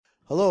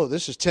Hello,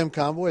 this is Tim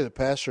Conboy, the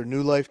pastor of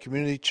New Life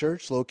Community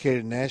Church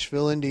located in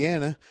Nashville,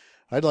 Indiana.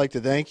 I'd like to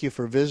thank you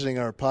for visiting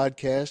our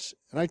podcast,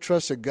 and I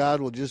trust that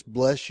God will just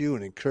bless you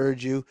and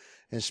encourage you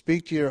and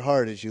speak to your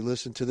heart as you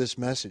listen to this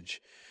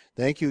message.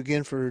 Thank you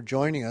again for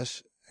joining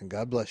us, and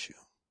God bless you.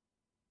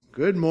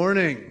 Good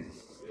morning.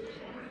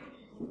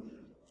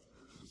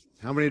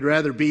 How many would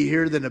rather be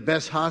here than the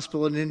best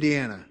hospital in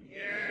Indiana?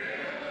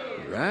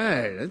 Yeah.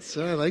 Right, that's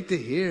what I like to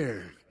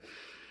hear.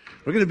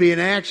 We're going to be in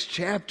Acts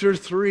chapter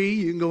 3.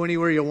 You can go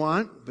anywhere you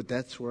want, but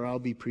that's where I'll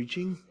be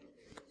preaching.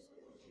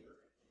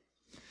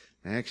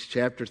 Acts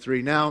chapter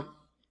 3. Now,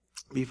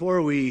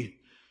 before we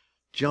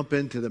jump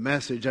into the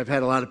message, I've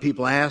had a lot of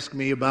people ask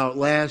me about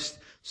last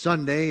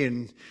Sunday,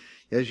 and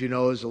as you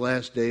know, is the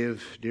last day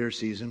of deer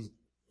season.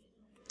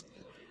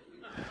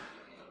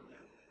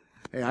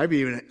 Hey, I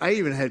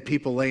even had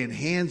people laying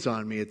hands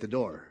on me at the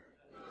door.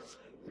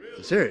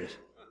 I'm serious,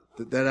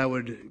 that I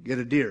would get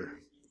a deer.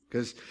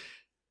 Because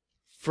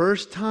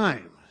first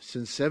time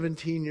since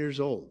 17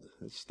 years old,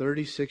 it's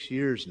 36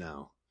 years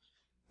now,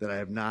 that I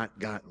have not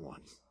gotten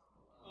one.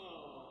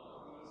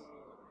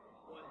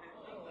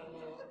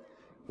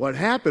 What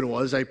happened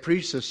was I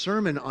preached a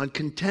sermon on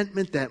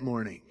contentment that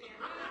morning.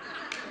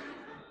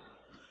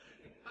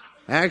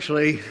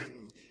 Actually,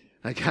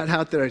 I got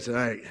out there, I said, all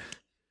right,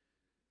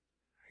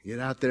 get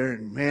out there,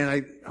 and man,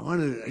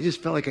 I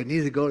just felt like I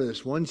needed to go to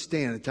this one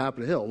stand at the top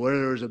of the hill where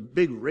there was a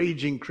big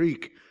raging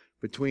creek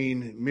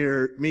between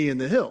me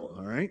and the hill,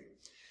 all right?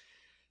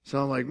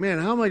 So I'm like, man,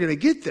 how am I going to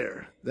get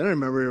there? Then I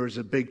remember there was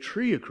a big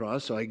tree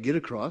across, so I get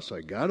across. So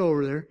I got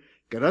over there,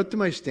 got up to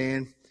my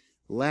stand,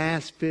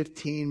 last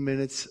 15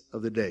 minutes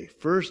of the day.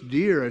 First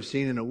deer I've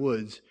seen in the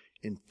woods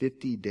in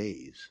 50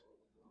 days.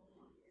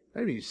 I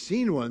haven't even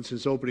seen one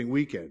since opening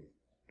weekend.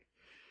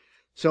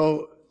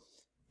 So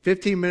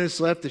 15 minutes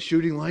left, the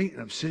shooting light,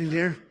 and I'm sitting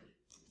there,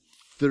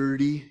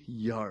 30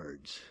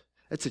 yards.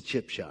 That's a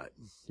chip shot,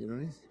 you know what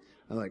I mean?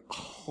 I'm like,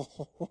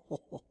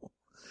 oh.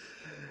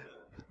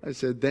 I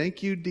said,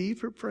 thank you, Dee,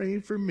 for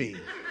praying for me.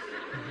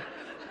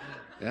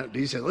 Yeah,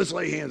 Dee said, let's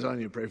lay hands on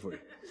you and pray for you.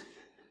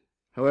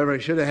 However, I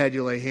should have had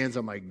you lay hands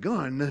on my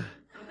gun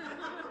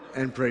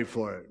and pray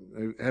for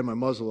it. I had my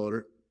muzzle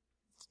loader.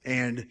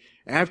 And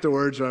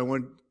afterwards, when I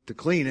went to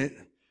clean it,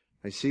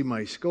 I see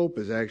my scope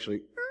is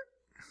actually,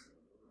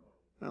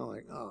 I'm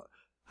like, oh,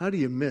 how do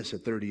you miss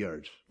at 30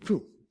 yards?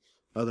 Phew.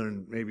 Other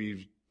than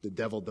maybe the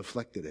devil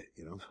deflected it,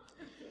 you know.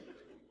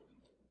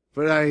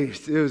 But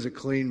it was a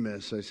clean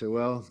miss. I said,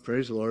 well,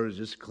 praise the Lord, it was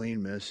just a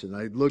clean miss. And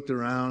I looked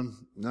around,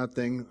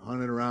 nothing,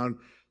 hunted around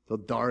till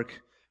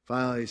dark.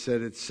 Finally, I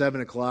said, it's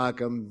 7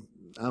 o'clock, I'm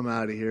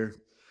out of here.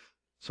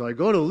 So I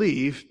go to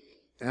leave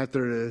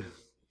after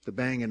the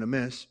bang and the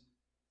miss,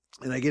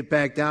 and I get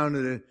back down to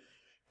the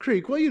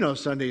creek. Well, you know,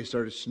 Sunday it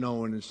started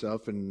snowing and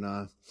stuff, and,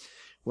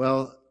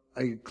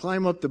 I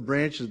climb up the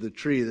branch of the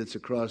tree that's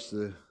across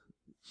the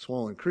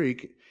swollen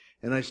creek,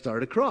 and I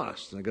start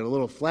across. And I got a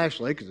little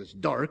flashlight because it's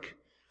dark.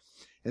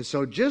 And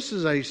so just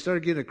as I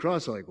started getting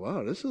across, I'm like,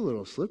 wow, this is a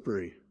little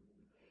slippery.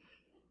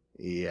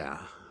 Yeah.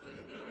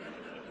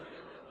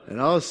 And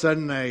all of a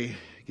sudden, I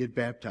get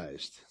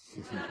baptized.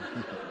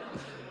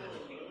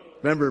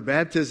 Remember,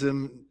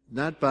 baptism,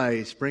 not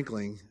by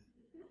sprinkling,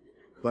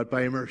 but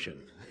by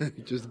immersion.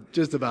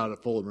 just about a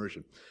full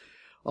immersion.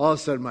 All of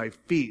a sudden, my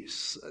feet,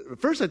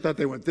 at first I thought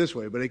they went this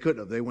way, but they couldn't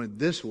have. They went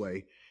this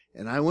way,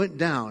 and I went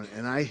down,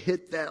 and I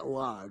hit that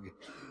log.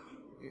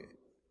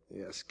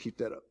 Yes, keep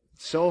that up.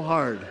 So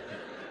hard.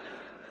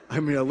 I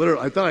mean,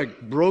 I thought I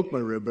broke my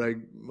rib, but I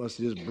must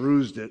have just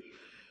bruised it.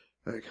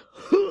 Like,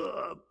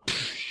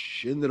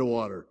 into the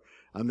water.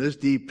 I'm this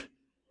deep.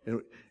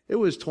 And it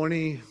was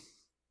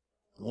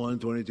 21,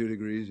 22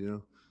 degrees, you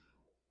know.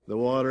 The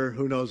water,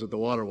 who knows what the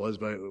water was,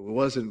 but it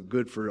wasn't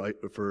good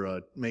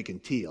for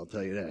making tea, I'll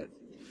tell you that,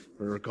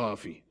 or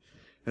coffee.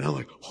 And I'm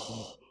like,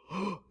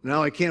 oh,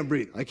 now I can't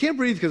breathe. I can't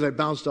breathe because I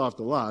bounced off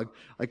the log.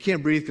 I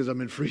can't breathe because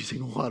I'm in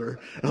freezing water.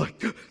 And I'm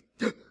like,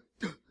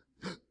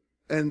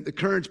 and the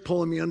current's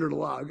pulling me under the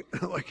log.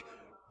 And I'm like,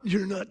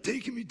 you're not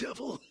taking me,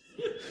 devil.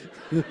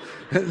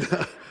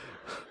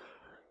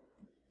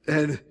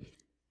 and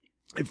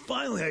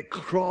finally I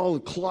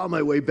claw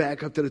my way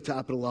back up to the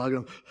top of the log.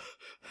 And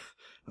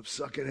I'm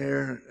sucking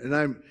air.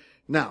 And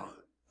now,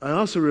 I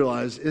also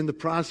realized in the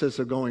process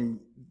of going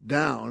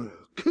down,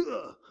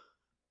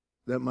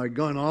 that my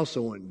gun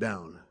also went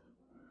down.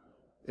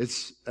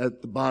 It's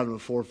at the bottom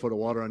of 4 foot of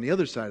water on the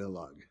other side of the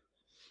log.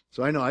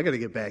 So I know I got to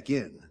get back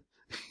in.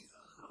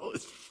 I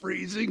was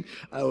freezing.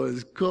 I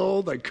was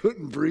cold. I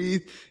couldn't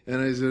breathe.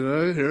 And I said,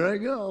 oh, here I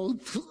go.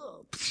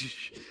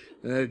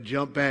 And I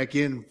jumped back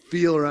in,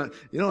 feel around.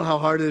 You know how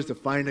hard it is to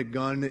find a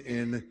gun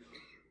in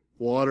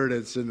water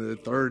that's in the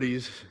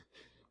 30s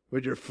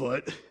with your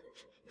foot,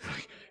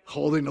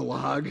 holding the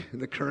log,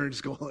 and the current's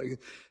going.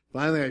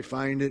 Finally, I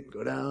find it,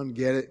 go down,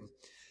 get it.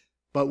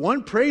 But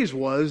one praise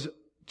was,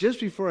 just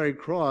before I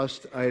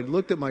crossed, I had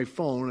looked at my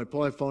phone. I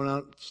pulled my phone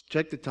out,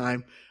 checked the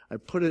time. I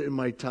put it in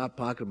my top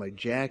pocket of my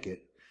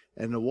jacket.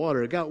 And the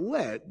water, it got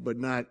wet, but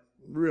not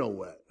real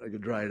wet. I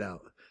could dry it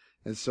out.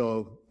 And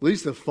so at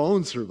least the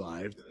phone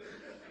survived.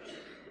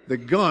 The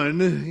gun,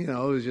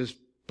 was just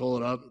pull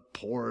it up,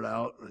 pour it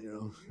out,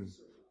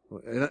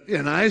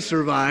 And I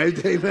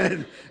survived,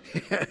 amen.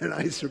 And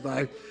I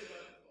survived.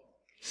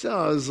 So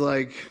I was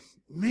like,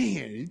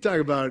 man, you talk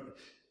about,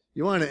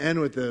 you want to end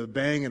with a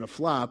bang and a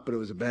flop, but it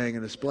was a bang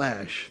and a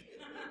splash.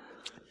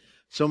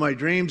 So my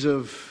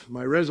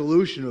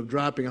resolution of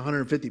dropping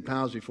 150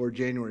 pounds before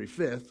January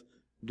 5th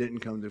didn't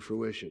come to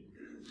fruition.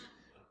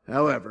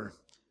 However,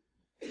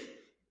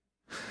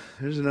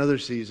 there's another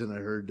season I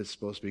heard that's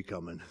supposed to be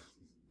coming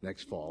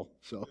next fall.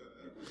 So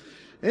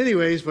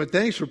anyways, but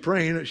thanks for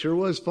praying. It sure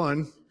was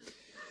fun.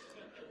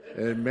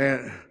 And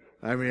man,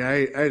 I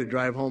had to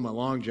drive home on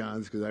long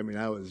johns because,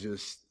 I was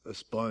just a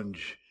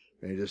sponge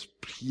and just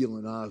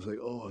peeling off. I was like,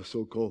 oh, it's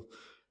so cold.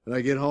 And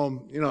I get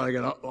home, I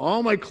got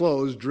all my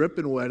clothes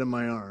dripping wet in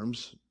my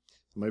arms,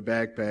 my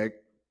backpack,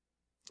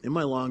 in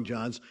my long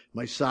johns,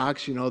 my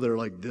socks, they're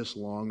like this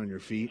long on your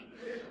feet.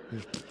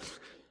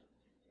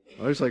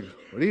 I was like,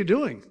 what are you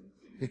doing?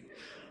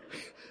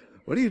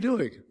 What are you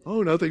doing?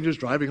 Oh, nothing, just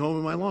driving home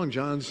in my long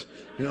johns.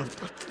 It's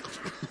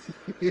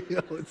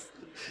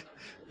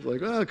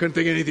like, I couldn't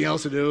think of anything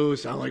else to do.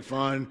 Sound like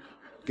fun.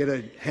 Get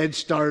a head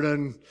start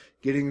on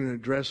getting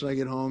dressed when I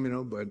get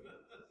home, but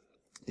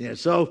yeah,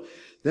 so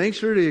thanks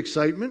for the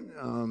excitement.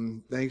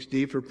 Thanks,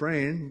 Dee, for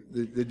praying.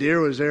 The deer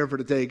was there for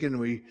the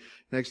taking.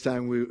 Next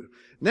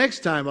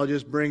time I'll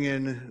just bring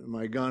in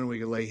my gun. We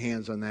can lay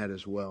hands on that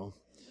as well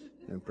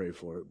and pray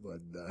for it. But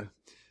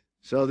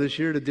so this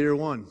year the deer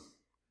won.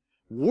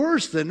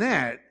 Worse than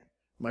that,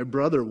 my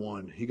brother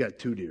won. He got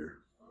 2 deer.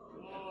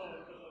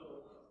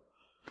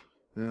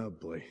 Oh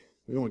boy,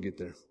 we won't get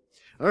there.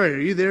 All right,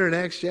 are you there in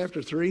Acts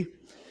chapter 3?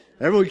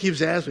 Everyone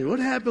keeps asking me, what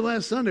happened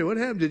last Sunday? What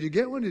happened? Did you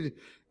get one?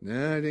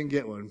 No, I didn't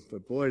get one,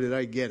 but boy, did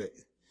I get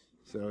it.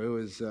 So it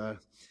was, now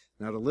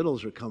the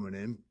littles are coming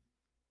in.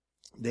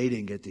 They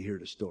didn't get to hear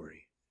the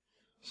story.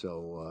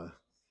 So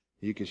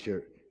you can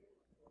share.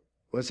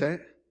 What's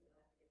that?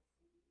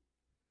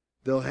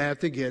 They'll have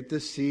to get the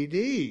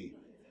CD.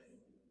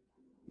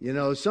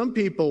 Some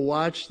people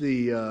watch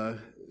the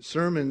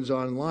sermons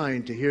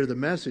online to hear the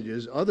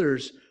messages.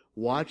 Others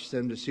watch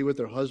them to see what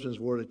their husbands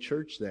wore to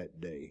church that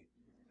day.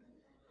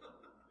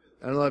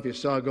 I don't know if you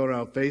saw it going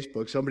around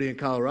Facebook. Somebody in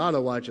Colorado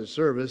watched a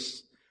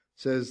service,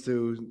 says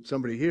to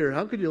somebody here,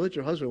 how could you let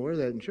your husband wear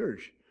that in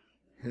church?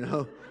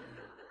 And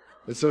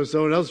so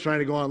someone else trying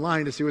to go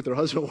online to see what their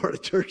husband wore to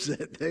church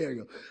that day. I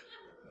go,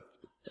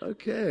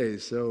 okay,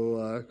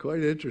 so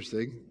quite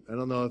interesting. I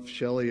don't know if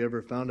Shelley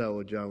ever found out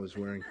what John was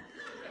wearing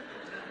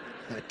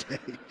that day.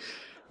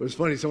 It was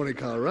funny, someone in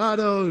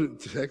Colorado,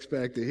 text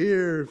back to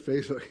here,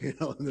 Facebook,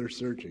 and they're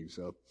searching.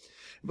 So,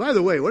 by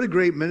the way, what a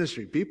great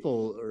ministry.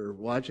 People are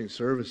watching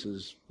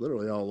services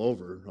literally all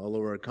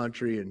over our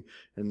country,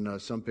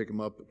 and some pick them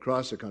up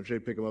across the country,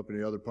 pick them up in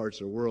the other parts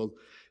of the world.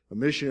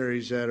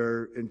 Missionaries that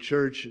are in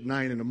church at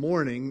 9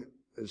 a.m,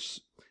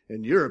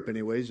 in Europe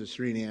anyways, it's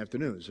 3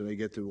 p.m, so they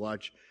get to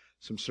watch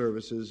some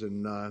services,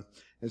 and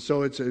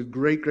so it's a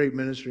great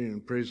ministry,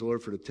 and praise the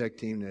Lord for the tech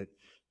team that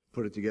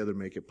put it together,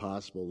 make it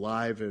possible,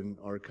 live and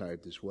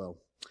archived as well.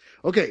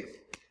 Okay,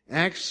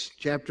 Acts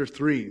chapter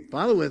 3.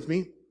 Follow with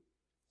me.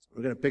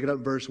 We're going to pick it up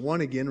verse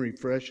 1 again,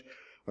 refresh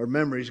our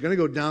memories. We're going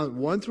to go down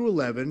 1 through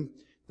 11,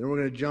 then we're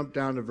going to jump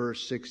down to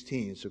verse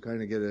 16, so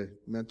kind of get a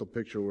mental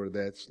picture where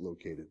that's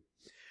located.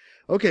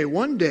 Okay,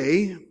 one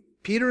day,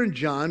 Peter and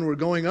John were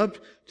going up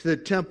to the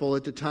temple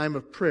at the time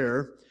of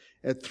prayer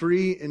at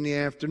 3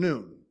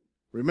 p.m.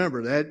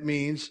 Remember, that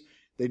means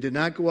they did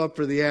not go up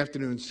for the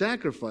afternoon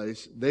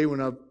sacrifice. They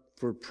went up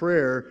for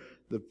prayer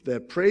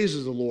that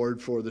praises the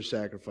Lord for the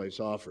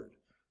sacrifice offered.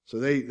 So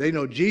they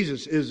know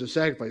Jesus is the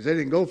sacrifice. They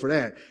didn't go for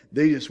that.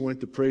 They just went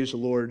to praise the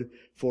Lord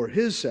for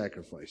His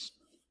sacrifice.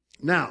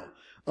 Now,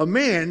 a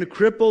man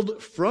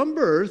crippled from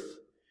birth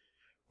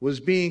was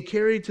being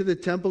carried to the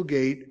temple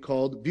gate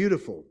called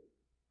Beautiful.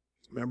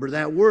 Remember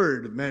that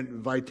word. It meant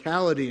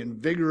vitality and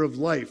vigor of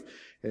life.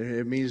 And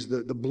it means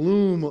the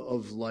bloom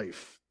of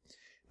life.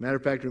 Matter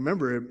of fact,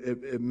 remember,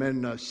 it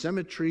meant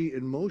symmetry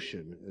in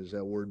motion, is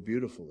that word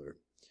beautiful there.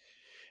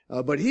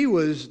 But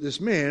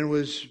this man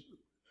was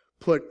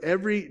put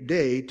every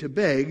day to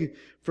beg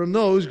from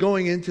those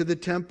going into the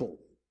temple.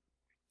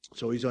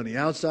 So he's on the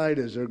outside.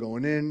 As they're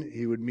going in,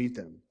 he would meet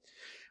them.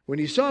 When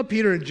he saw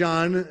Peter and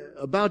John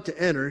about to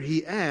enter,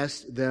 he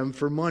asked them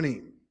for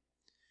money.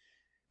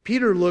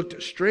 Peter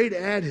looked straight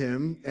at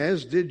him,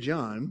 as did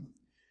John.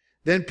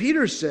 Then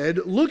Peter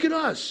said, "Look at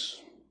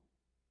us!"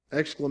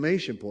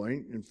 Exclamation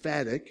point,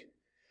 emphatic.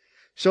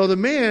 So the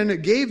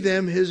man gave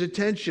them his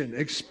attention,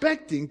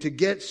 expecting to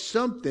get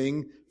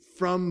something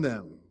from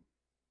them.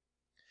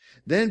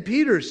 Then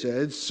Peter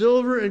said,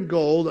 "Silver and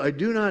gold I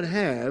do not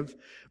have,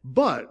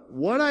 but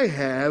what I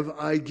have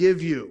I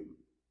give you.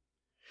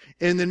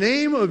 In the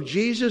name of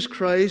Jesus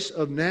Christ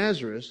of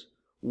Nazareth,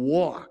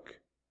 walk."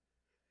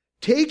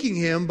 Taking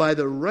him by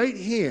the right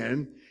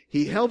hand,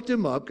 he helped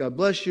him up. God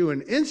bless you.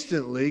 And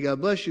instantly,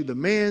 God bless you, the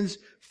man's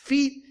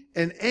feet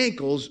and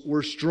ankles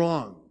were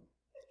strong.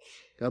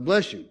 God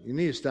bless you. You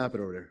need to stop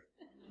it over there.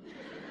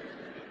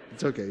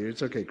 It's okay.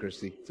 It's okay,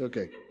 Christy. It's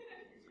okay.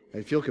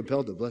 I feel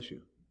compelled to bless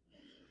you.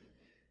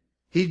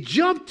 He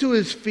jumped to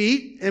his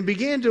feet and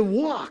began to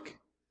walk.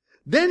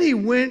 Then he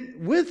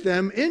went with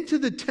them into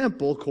the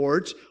temple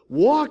courts,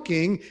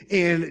 walking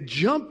and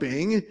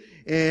jumping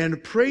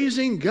and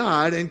praising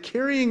God and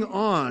carrying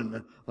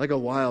on like a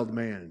wild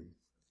man.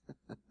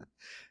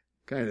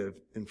 Kind of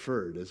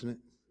inferred, isn't it?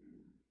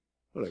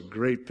 What a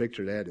great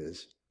picture that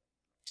is.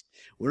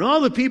 When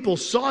all the people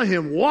saw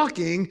him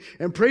walking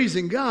and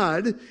praising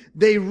God,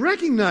 they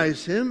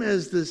recognized him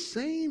as the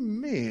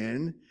same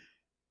man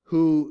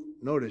who,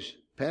 notice,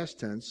 past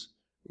tense,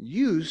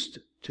 used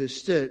to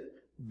sit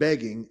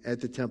begging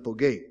at the temple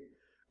gate,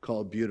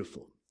 called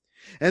Beautiful.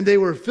 And they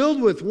were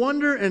filled with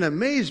wonder and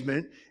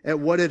amazement at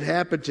what had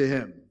happened to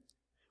him.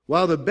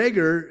 While the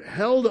beggar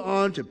held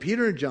on to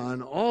Peter and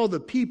John, all the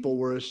people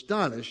were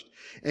astonished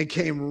and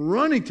came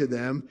running to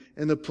them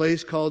in the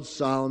place called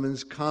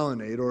Solomon's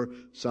Colonnade, or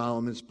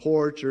Solomon's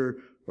Porch, or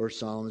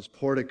Solomon's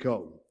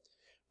Portico.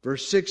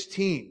 Verse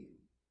 16.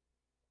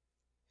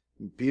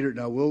 Peter,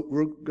 now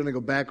we're going to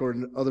go back over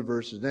other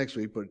verses next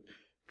week, but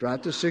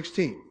drop to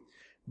 16.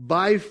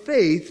 By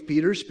faith,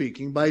 Peter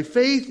speaking, by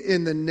faith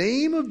in the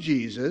name of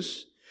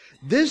Jesus,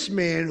 this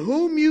man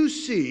whom you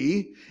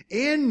see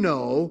and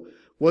know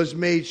was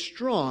made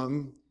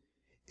strong.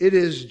 It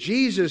is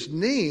Jesus'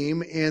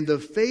 name and the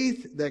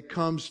faith that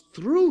comes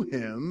through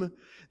him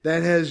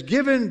that has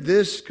given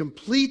this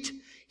complete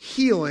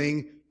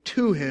healing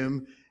to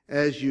him,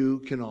 as you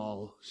can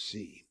all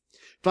see.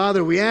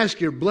 Father, we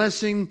ask your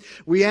blessing.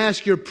 We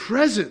ask your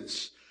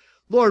presence.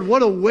 Lord,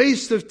 what a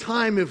waste of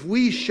time if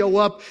we show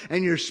up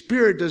and your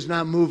Spirit does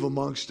not move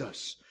amongst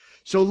us.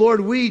 So, Lord,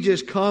 we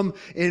just come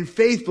in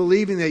faith,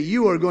 believing that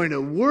you are going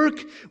to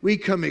work. We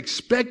come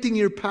expecting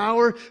your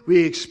power.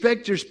 We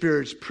expect your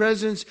Spirit's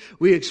presence.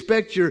 We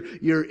expect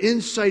your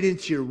insight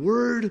into your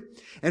word.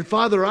 And,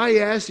 Father, I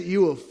ask that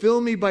you will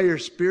fill me by your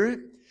Spirit.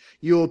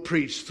 You will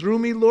preach through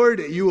me, Lord.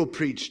 You will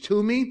preach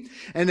to me.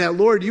 And that,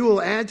 Lord, you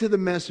will add to the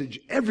message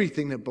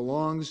everything that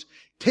belongs.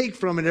 Take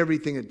from it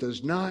everything that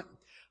does not.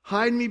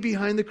 Hide me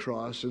behind the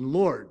cross. And,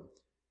 Lord,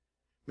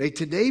 may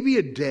today be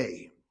a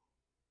day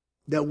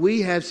that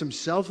we have some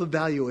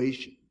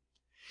self-evaluation.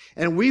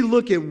 And we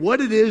look at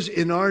what it is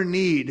in our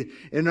need,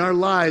 in our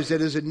lives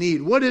that is a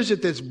need. What is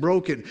it that's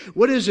broken?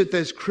 What is it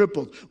that's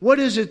crippled? What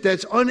is it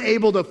that's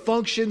unable to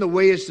function the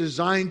way it's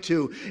designed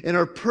to in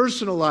our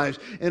personal lives,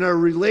 in our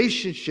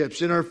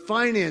relationships, in our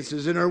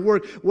finances, in our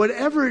work?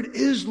 Whatever it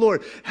is,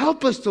 Lord,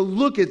 help us to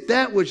look at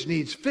that which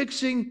needs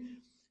fixing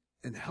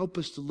and help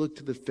us to look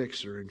to the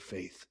fixer in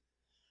faith.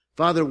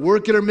 Father,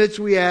 work in our midst,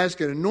 we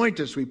ask, and anoint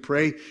us, we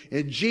pray,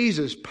 in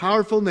Jesus'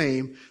 powerful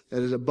name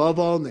that is above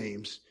all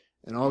names.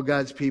 And all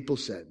God's people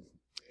said,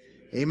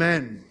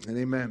 amen and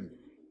amen.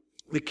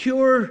 The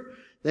cure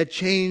that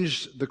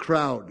changed the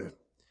crowd.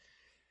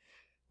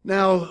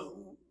 Now,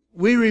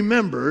 we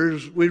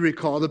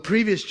recall, the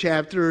previous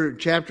chapter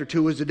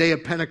 2, was the day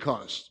of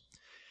Pentecost.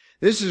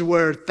 This is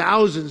where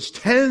thousands,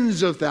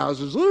 tens of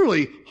thousands,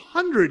 literally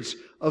hundreds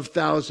of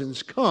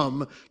thousands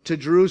come to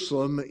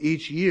Jerusalem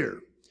each year.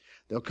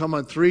 They'll come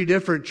on 3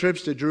 different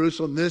trips to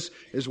Jerusalem. This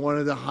is one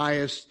of the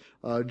highest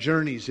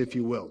journeys, if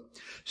you will.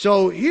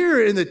 So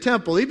here in the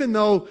temple, even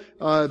though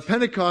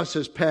Pentecost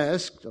has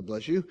passed, God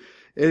bless you,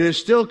 it is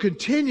still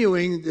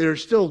continuing. There are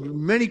still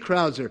many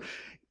crowds there.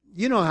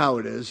 You know how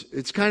it is.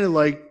 It's kind of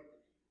like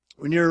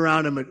when you're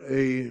around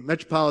a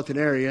metropolitan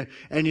area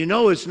and you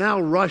know it's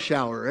now rush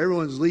hour.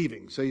 Everyone's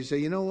leaving. So you say,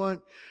 you know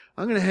what?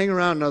 I'm going to hang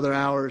around another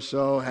hour or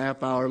so,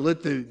 half hour,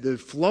 let the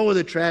flow of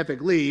the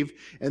traffic leave,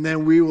 and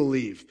then we will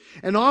leave.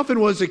 And often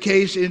was the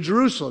case in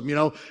Jerusalem. You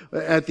know,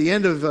 at the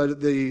end of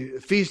the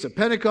Feast of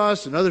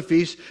Pentecost and other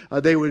feasts,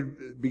 they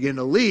would begin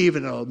to leave,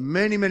 and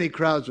many, many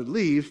crowds would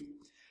leave.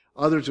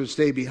 Others would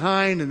stay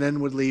behind and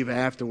then would leave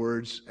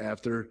afterwards,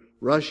 after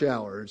rush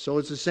hour. And so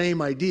it's the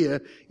same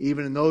idea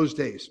even in those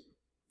days.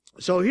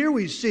 So here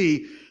we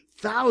see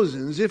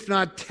thousands, if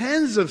not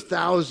tens of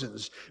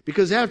thousands,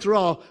 because after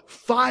all,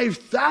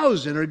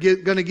 5,000 are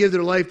going to give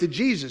their life to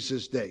Jesus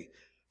this day.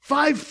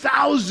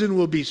 5,000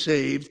 will be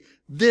saved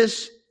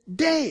this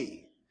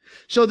day.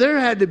 So there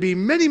had to be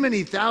many,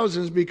 many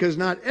thousands, because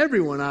not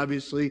everyone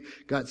obviously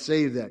got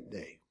saved that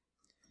day.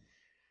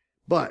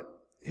 But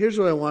here's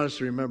what I want us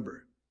to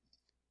remember.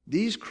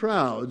 These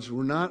crowds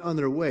were not on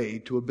their way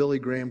to a Billy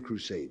Graham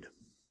crusade.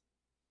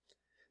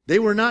 They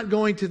were not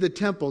going to the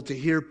temple to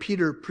hear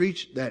Peter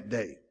preach that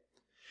day.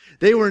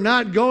 They were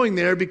not going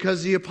there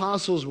because the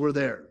apostles were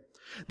there.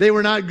 They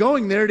were not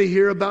going there to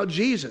hear about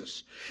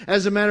Jesus.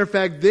 As a matter of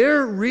fact,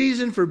 their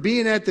reason for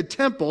being at the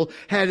temple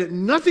had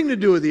nothing to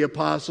do with the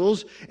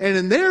apostles, and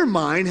in their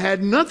mind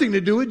had nothing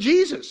to do with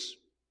Jesus.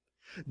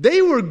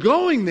 They were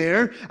going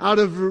there out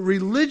of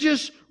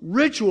religious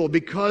ritual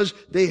because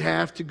they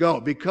have to go,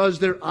 because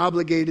they're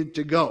obligated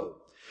to go.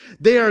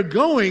 They are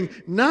going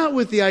not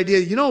with the idea,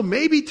 you know,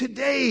 maybe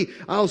today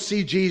I'll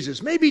see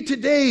Jesus. Maybe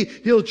today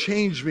he'll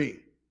change me.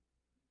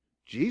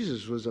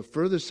 Jesus was the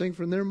furthest thing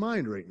from their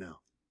mind right now.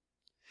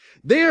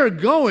 They are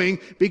going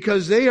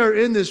because they are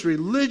in this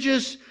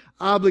religious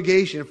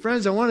obligation.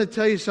 Friends, I want to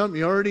tell you something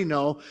you already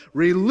know.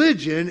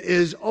 Religion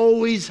is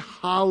always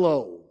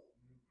hollow.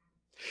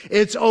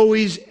 It's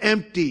always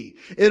empty.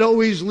 It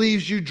always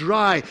leaves you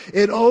dry.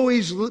 It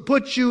always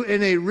puts you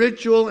in a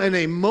ritual and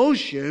a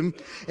motion.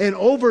 And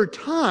over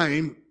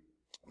time,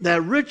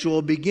 that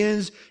ritual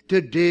begins to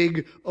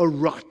dig a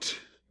rut.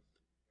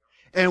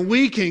 And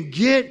we can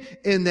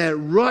get in that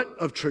rut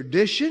of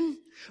tradition.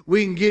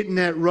 We can get in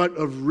that rut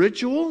of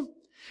ritual.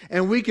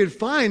 And we can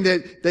find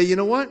that you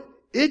know what?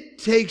 It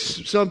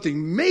takes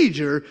something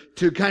major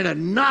to kind of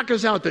knock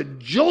us out, to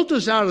jolt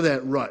us out of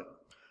that rut.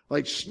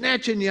 Like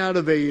snatching you out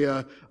of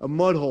a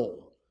mud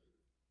hole.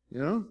 You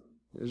know?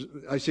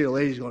 I see the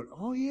ladies going,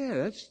 oh yeah,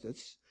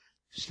 that's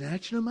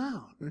snatching them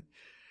out.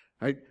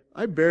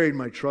 I buried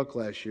my truck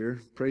last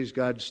year. Praise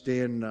God,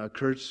 Stan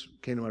Kurtz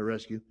came to my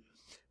rescue.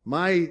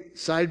 My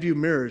side view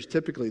mirror is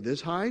typically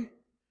this high.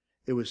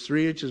 It was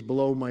 3 inches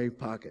below my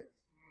pocket.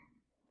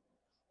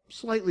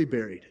 Slightly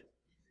buried.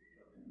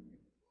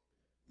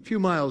 A few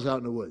miles out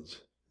in the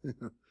woods.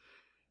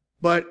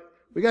 But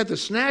we got the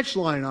snatch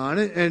line on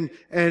it,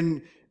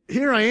 and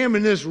here I am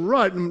in this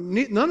rut, and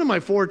none of my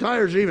 4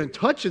 tires are even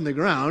touching the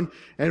ground.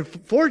 And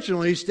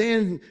fortunately,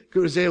 Stan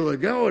was able to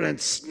go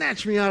and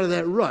snatch me out of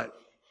that rut.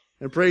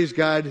 And praise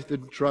God, the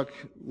truck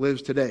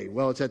lives today.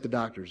 Well, it's at the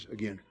doctor's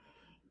again.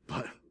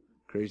 But,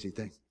 crazy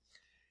thing.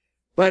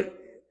 But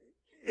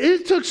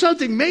it took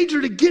something major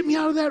to get me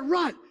out of that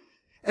rut.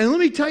 And let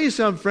me tell you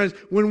something, friends.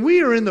 When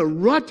we are in the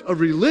rut of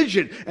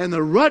religion and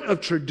the rut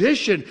of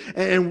tradition,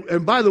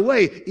 and by the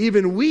way,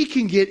 even we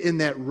can get in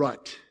that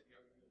rut.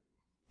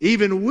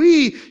 Even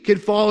we can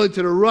fall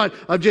into the rut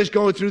of just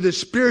going through the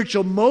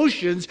spiritual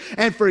motions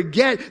and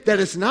forget that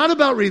it's not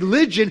about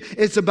religion,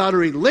 it's about a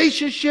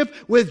relationship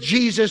with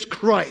Jesus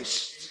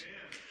Christ,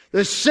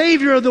 the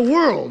Savior of the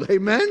world.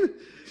 Amen?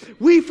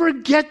 We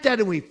forget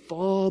that and we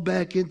fall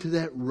back into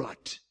that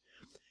rut.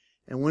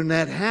 And when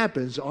that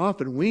happens,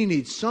 often we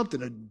need something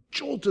to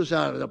jolt us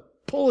out of it, to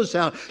pull us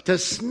out, to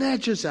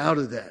snatch us out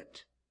of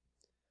that.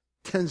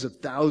 Tens of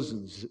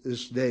thousands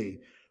this day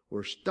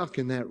were stuck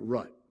in that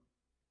rut.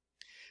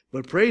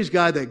 But praise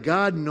God that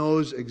God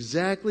knows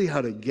exactly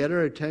how to get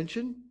our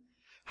attention,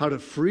 how to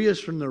free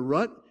us from the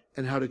rut,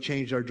 and how to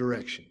change our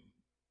direction.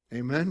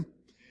 Amen?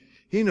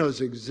 He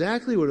knows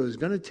exactly what it was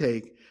going to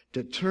take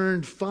to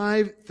turn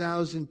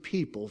 5,000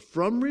 people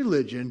from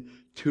religion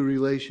to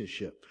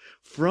relationship,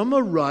 from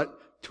a rut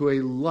to a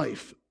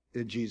life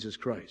in Jesus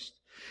Christ.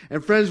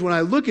 And friends, when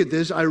I look at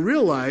this, I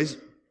realize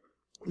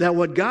that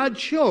what God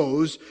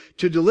chose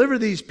to deliver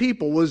these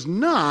people was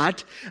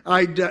not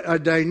a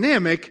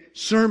dynamic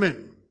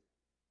sermon.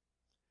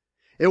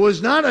 It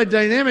was not a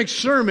dynamic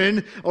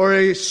sermon or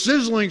a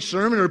sizzling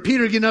sermon or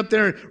Peter getting up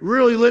there and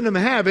really letting them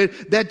have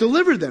it that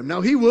delivered them.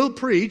 Now, he will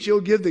preach.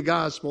 He'll give the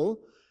gospel.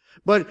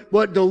 But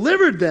what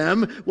delivered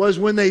them was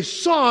when they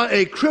saw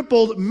a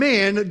crippled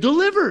man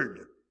delivered.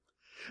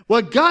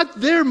 What got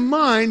their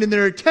mind and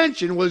their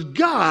attention was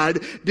God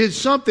did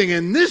something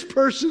in this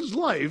person's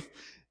life,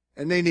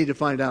 and they need to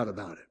find out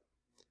about it.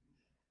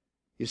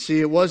 You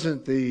see, it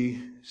wasn't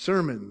the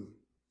sermon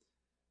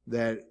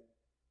that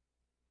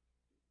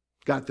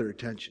got their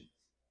attention.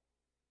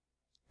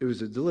 It was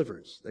the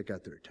deliverance that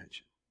got their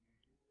attention.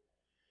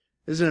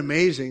 Isn't it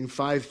amazing?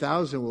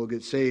 5,000 will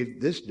get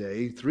saved this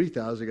day.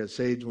 3,000 got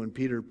saved when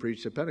Peter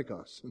preached at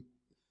Pentecost.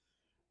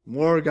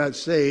 More got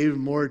saved,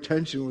 more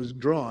attention was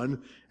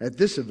drawn at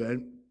this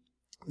event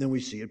than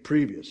we see at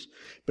previous.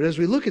 But as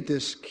we look at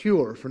this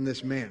cure from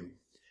this man,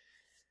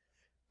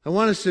 I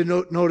want us to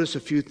notice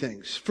a few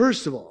things.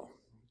 First of all,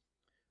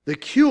 the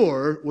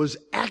cure was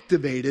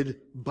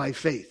activated by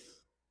faith.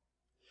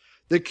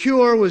 The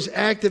cure was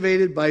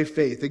activated by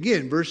faith.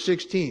 Again, verse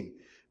 16,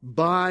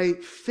 by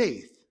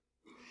faith.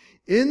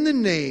 In the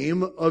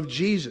name of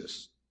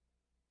Jesus.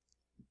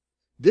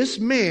 This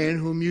man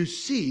whom you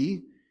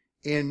see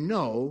and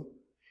know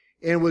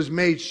and was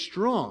made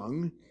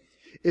strong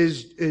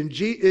it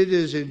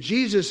is in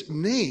Jesus'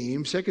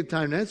 name, second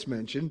time that's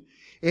mentioned,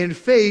 and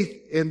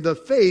the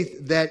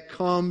faith that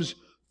comes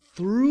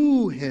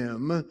through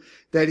him,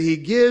 that he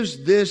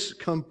gives this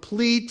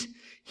complete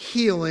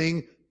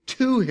healing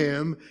to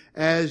him,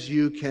 as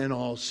you can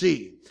all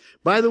see.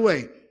 By the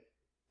way,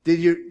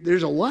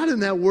 there's a lot in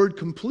that word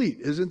complete,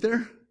 isn't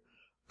there?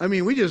 I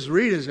mean, we just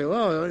read and say,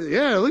 well,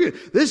 yeah, look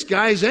at this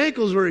guy's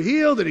ankles were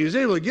healed and he was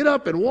able to get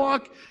up and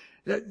walk.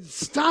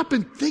 Stop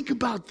and think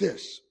about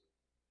this.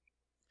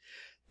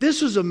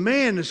 This was a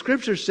man, the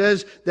scripture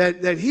says,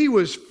 that he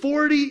was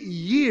 40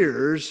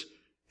 years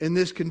in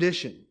this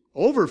condition.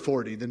 Over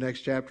 40, the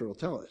next chapter will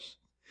tell us.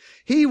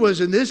 He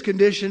was in this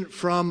condition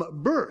from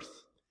birth.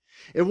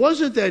 It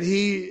wasn't that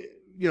he,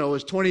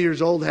 was 20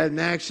 years old, had an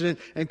accident,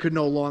 and could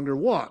no longer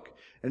walk.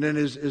 And then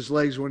his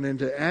legs went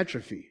into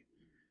atrophy.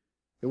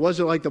 It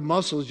wasn't like the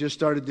muscles just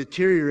started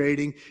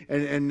deteriorating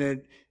and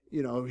then,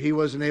 he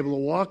wasn't able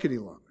to walk any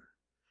longer.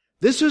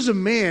 This was a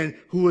man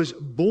who was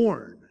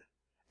born.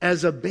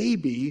 As a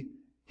baby,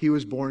 he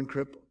was born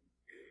crippled.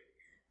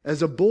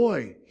 As a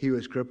boy, he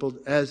was crippled.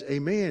 As a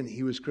man,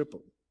 he was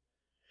crippled.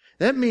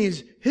 That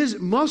means his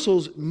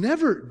muscles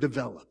never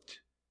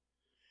developed.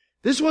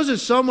 This wasn't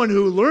someone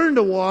who learned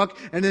to walk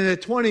and then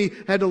at 20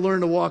 had to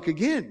learn to walk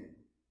again.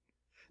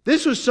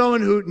 This was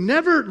someone who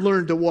never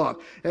learned to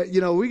walk.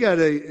 We got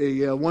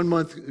a 1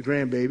 month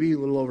grandbaby, a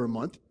little over a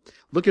month.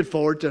 Looking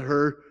forward to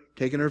her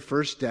taking her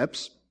first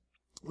steps.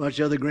 Watch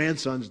the other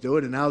grandsons do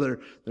it, and now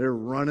they're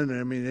running.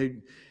 I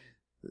mean,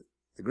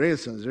 the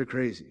grandsons, they're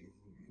crazy.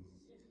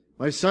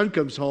 My son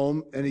comes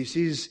home and he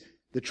sees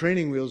the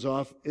training wheels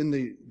off in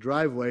the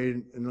driveway,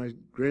 and my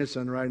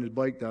grandson riding his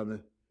bike down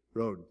the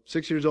road.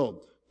 6 years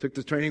old. Took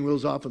the training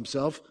wheels off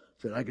himself.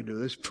 Said, I can do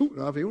this. Poof,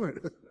 and off he went.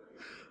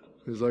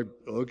 He was like,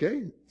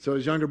 okay. So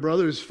his younger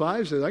brother, who's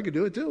 5, said, I could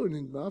do it too.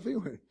 And off he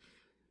went.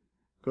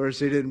 Of course,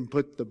 he didn't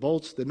put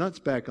the nuts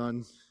back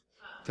on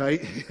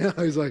tight.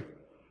 He's like,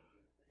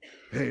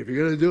 hey, if you're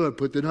going to do it,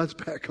 put the nuts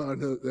back on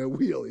the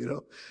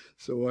wheel,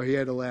 So he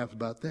had to laugh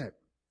about that.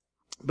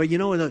 But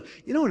when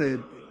a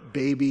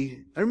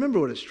baby, I remember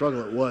what a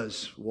struggle it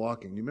was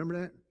walking. You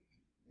remember that?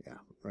 Yeah,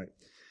 right.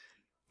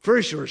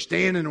 First, we're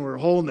standing and we're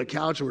holding the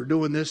couch and we're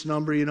doing this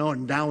number,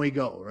 and down we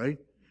go, right?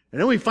 And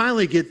then we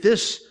finally get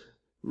this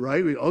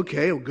right.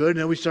 Okay, well, good. And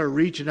then we start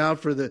reaching out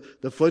for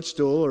the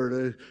footstool or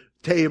the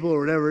table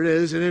or whatever it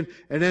is, and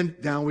then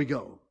down we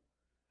go.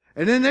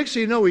 And then next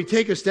thing you know, we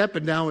take a step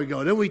and down we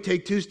go. Then we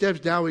take 2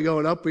 steps, down we go,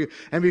 and up we go.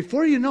 And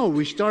before you know,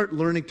 we start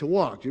learning to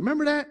walk. Do you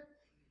remember that?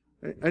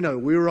 I know,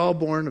 we were all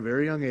born at a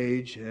very young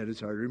age, and it's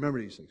hard to remember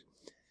these things.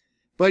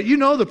 But you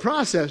know the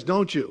process,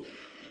 don't you?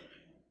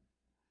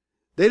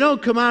 They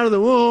don't come out of the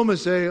womb and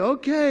say,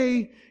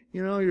 okay,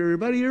 you're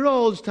about a year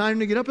old, it's time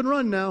to get up and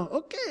run now.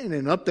 Okay, and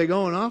then up they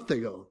go and off they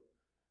go.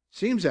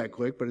 Seems that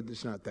quick, but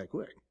it's not that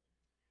quick.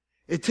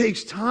 It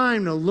takes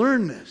time to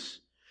learn this.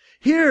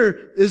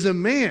 Here is a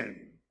man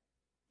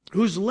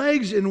whose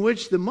legs, in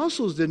which the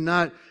muscles did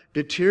not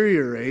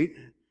deteriorate,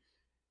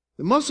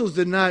 the muscles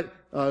did not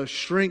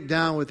shrink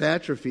down with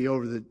atrophy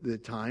over the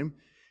time.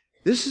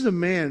 This is a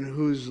man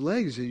whose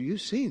legs,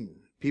 you've seen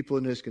people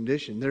in this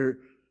condition, they're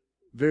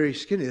very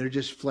skinny. They're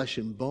just flesh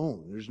and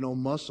bone. There's no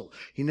muscle.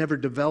 He never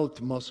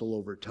developed muscle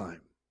over time.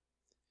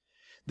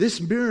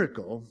 This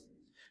miracle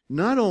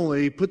not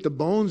only put the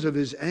bones of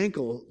his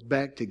ankle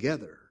back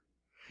together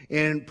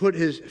and put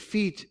his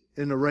feet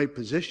in the right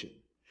position,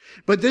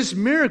 but this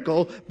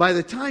miracle, by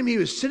the time he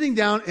was sitting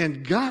down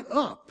and got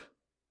up,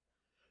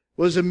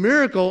 was a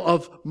miracle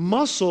of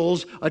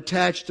muscles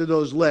attached to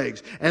those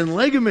legs and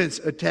ligaments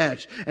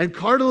attached and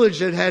cartilage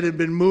that hadn't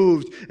been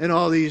moved in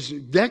all these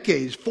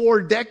decades,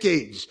 4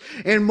 decades,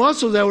 and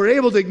muscles that were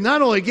able to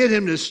not only get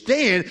him to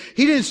stand,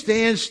 he didn't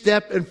stand,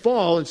 step, and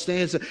fall and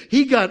stand.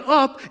 He got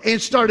up and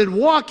started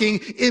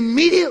walking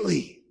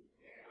immediately.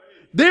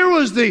 There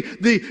was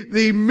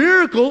the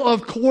miracle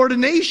of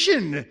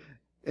coordination.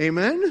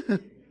 Amen?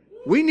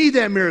 We need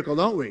that miracle,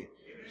 don't we?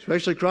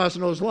 Especially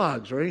crossing those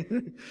logs, right?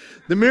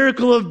 The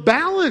miracle of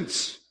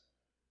balance.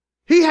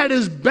 He had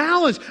his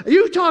balance.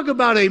 You talk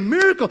about a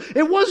miracle.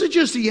 It wasn't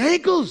just the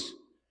ankles.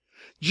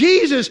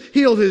 Jesus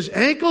healed his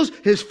ankles,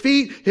 his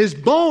feet, his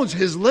bones,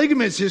 his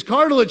ligaments, his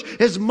cartilage,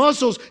 his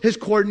muscles, his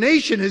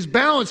coordination, his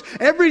balance,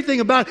 everything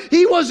about it.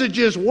 He wasn't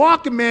just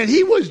walking, man.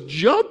 He was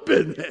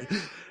jumping.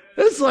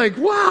 It's like,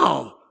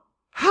 wow,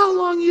 how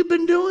long you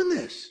been doing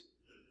this?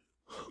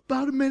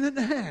 About a minute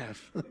and a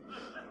half.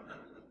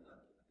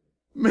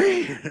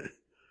 Man,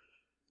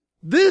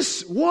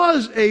 this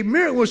was a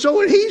miracle. So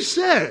when he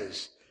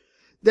says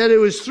that it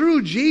was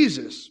through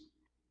Jesus,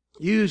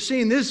 you've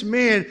seen this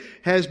man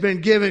has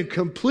been given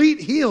complete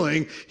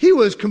healing. He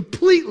was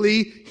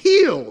completely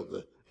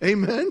healed.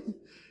 Amen?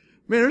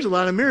 Man, there's a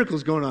lot of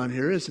miracles going on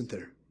here, isn't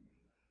there?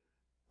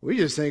 We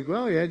just think,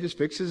 well, yeah, just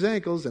fix his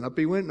ankles, and up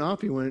he went and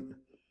off he went.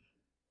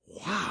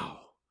 Wow.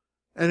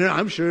 And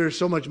I'm sure there's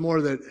so much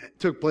more that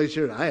took place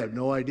here that I have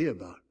no idea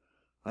about.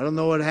 I don't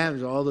know what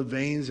happens, all the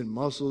veins and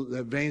muscles,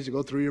 the veins that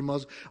go through your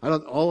muscles.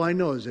 All I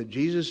know is that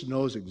Jesus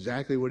knows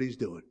exactly what he's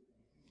doing.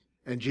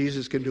 And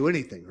Jesus can do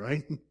anything,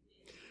 right?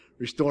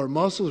 Restore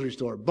muscles,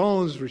 restore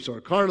bones,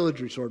 restore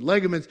cartilage, restore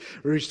ligaments,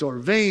 restore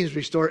veins,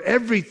 restore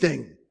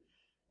everything.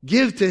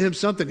 Give to him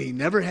something he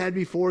never had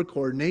before,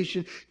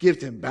 coordination. Give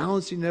to him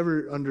balance he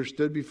never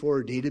understood before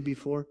or needed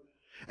before.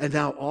 And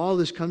now all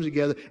this comes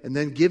together, and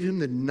then give him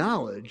the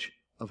knowledge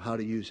of how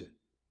to use it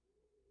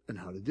and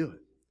how to do it.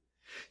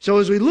 So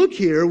as we look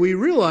here, we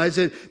realize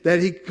that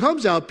he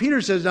comes out, Peter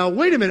says, now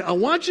wait a minute, I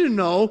want you to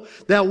know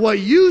that what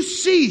you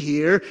see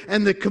here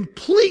and the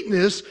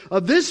completeness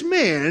of this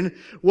man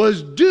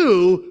was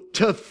due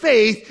to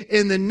faith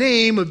in the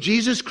name of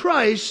Jesus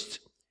Christ.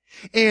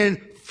 And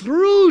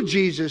through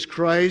Jesus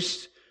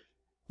Christ,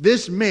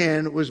 this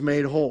man was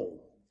made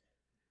whole.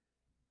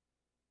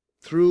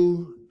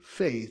 Through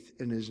faith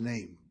in his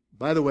name.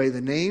 By the way, the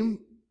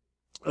name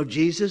of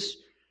Jesus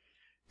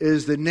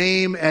is the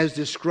name as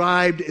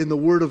described in the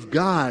Word of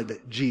God,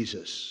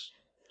 Jesus.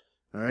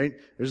 All right?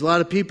 There's a lot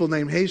of people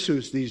named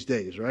Jesus these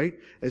days, right?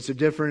 It's a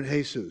different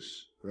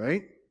Jesus,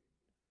 right?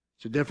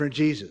 It's a different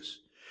Jesus.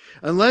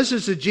 Unless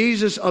it's the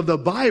Jesus of the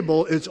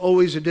Bible, it's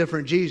always a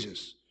different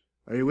Jesus.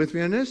 Are you with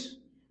me on this?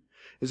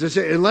 As I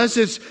say, unless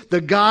it's the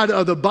God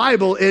of the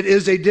Bible, it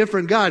is a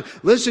different God.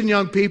 Listen,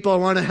 young people, I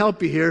want to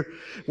help you here.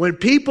 When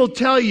people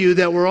tell you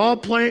that we're all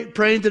praying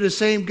to the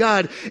same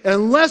God,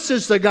 unless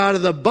it's the God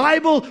of the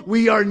Bible,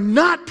 we are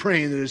not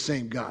praying to the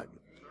same God.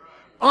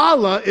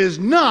 Allah is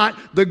not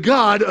the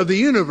God of the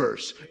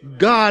universe.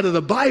 God of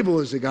the Bible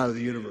is the God of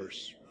the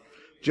universe.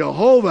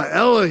 Jehovah,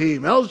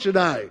 Elohim, El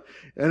Shaddai,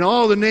 and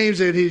all the names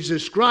that He's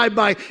described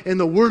by in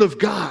the Word of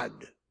God.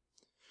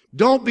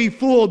 Don't be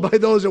fooled by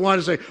those that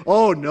want to say,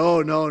 oh, no.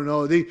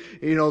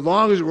 As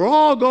long as we're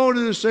all going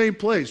to the same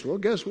place. Well,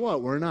 guess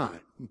what? We're not.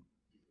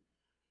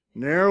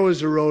 Narrow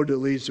is the road that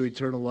leads to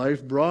eternal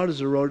life. Broad is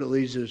the road that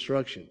leads to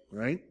destruction,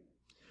 right?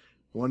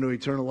 One to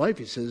eternal life,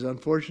 He says,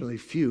 unfortunately,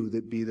 few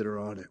that be that are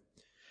on it.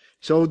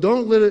 So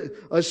don't let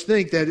us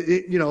think that,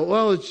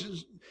 it's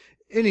just,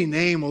 any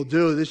name will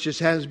do. This just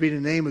happens to be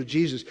the name of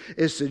Jesus.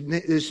 It's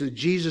the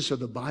Jesus of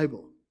the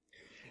Bible.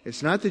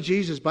 It's not the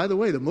Jesus. By the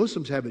way, the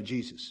Muslims have a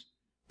Jesus.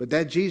 But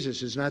that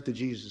Jesus is not the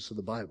Jesus of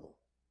the Bible.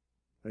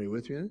 Are you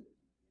with me?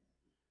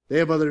 They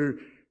have other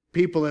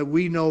people that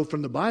we know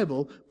from the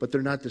Bible, but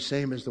they're not the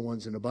same as the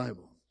ones in the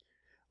Bible.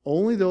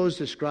 Only those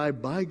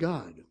described by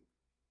God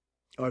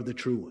are the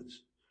true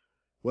ones.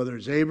 Whether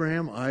it's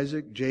Abraham,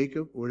 Isaac,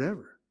 Jacob,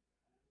 whatever.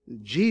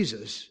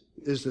 Jesus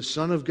is the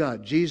Son of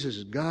God. Jesus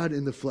is God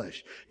in the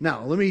flesh.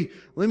 Now, let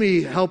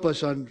me help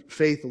us on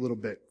faith a little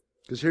bit,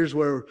 because here's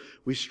where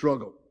we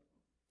struggle.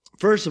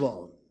 First of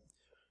all,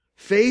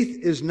 faith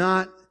is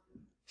not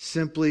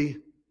simply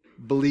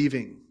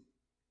believing.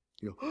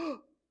 You go, oh,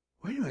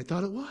 wait a minute, I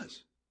thought it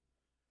was.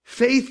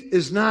 Faith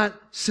is not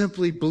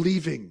simply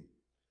believing.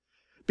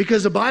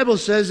 Because the Bible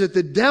says that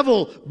the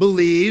devil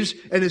believes,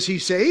 and is he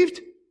saved?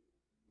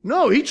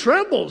 No, he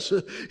trembles.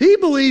 He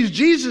believes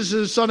Jesus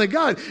is the Son of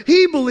God.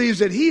 He believes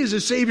that He is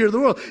the Savior of the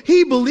world.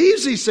 He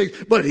believes these things,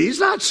 but he's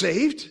not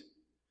saved.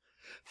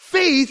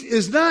 Faith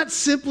is not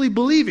simply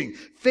believing.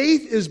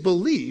 Faith is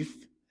belief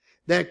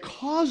that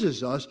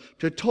causes us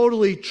to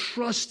totally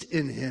trust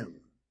in Him.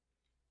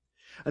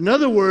 In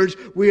other words,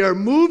 we are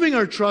moving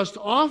our trust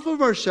off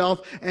of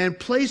ourselves and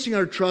placing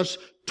our trust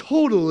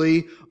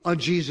totally on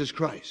Jesus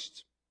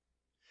Christ.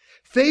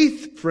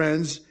 Faith,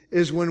 friends,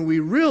 is when we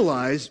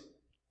realize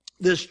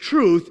this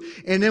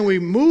truth and then we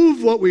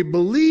move what we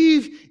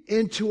believe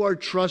into our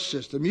trust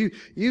system.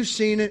 You've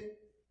seen it.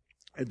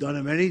 I've done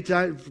it many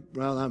times.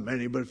 Well, not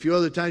many, but a few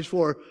other times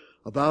before,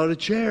 about a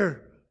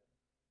chair.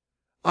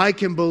 I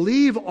can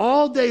believe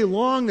all day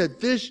long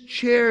that this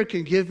chair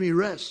can give me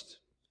rest.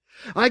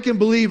 I can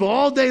believe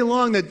all day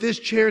long that this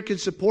chair can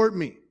support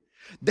me.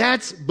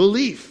 That's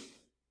belief.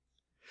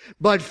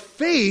 But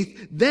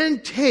faith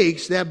then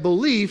takes that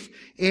belief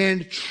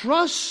and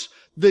trusts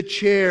the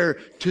chair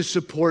to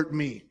support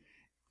me.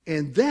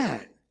 And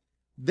that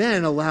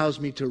then allows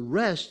me to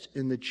rest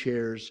in the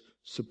chair's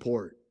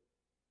support.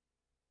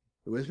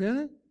 You with me on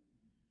it?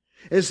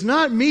 It's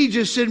not me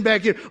just sitting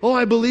back here, oh,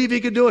 I believe He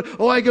can do it.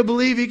 Oh, I can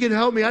believe He can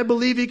help me. I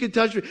believe He can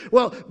touch me.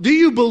 Well, do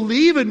you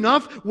believe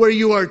enough where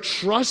you are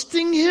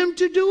trusting Him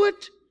to do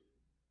it?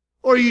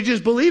 Or are you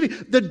just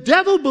believing? The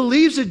devil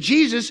believes that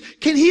Jesus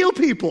can heal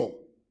people.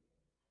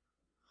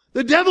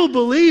 The devil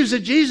believes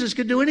that Jesus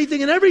can do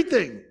anything and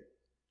everything.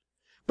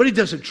 But he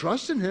doesn't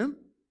trust in Him.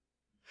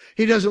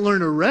 He doesn't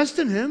learn to rest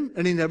in Him,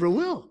 and he never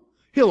will.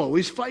 He'll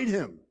always fight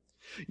Him.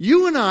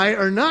 You and I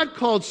are not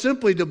called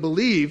simply to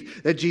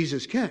believe that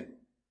Jesus can.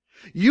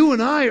 You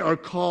and I are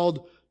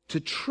called to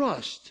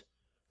trust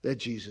that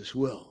Jesus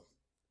will.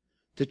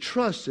 To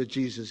trust that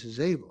Jesus is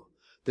able.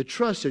 To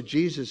trust that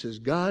Jesus is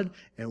God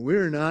and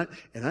we're not.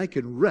 And I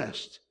can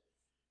rest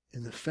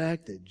in the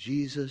fact that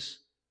Jesus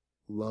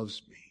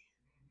loves me.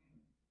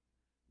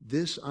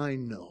 This I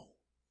know,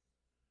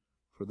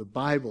 for the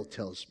Bible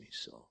tells me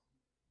so.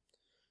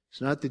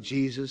 It's not the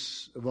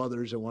Jesus of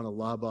others that want to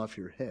lob off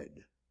your head.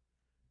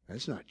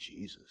 That's not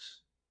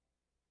Jesus.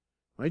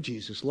 My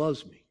Jesus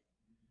loves me.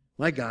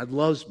 My God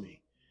loves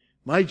me.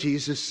 My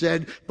Jesus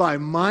said, by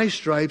my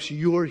stripes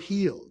you're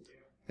healed.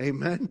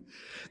 Amen.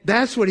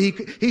 That's what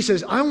he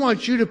says, I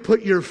want you to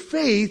put your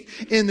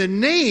faith in the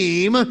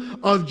name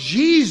of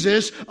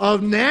Jesus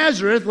of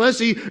Nazareth,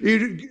 lest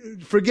you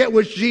forget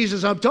which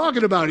Jesus I'm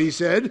talking about, he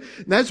said.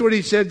 And that's what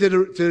he said to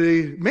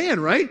the man,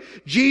 right?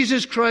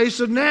 Jesus Christ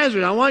of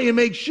Nazareth. I want you to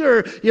make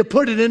sure you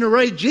put it in the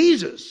right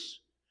Jesus.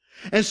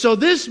 And so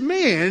this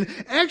man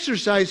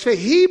exercised faith.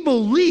 He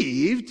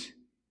believed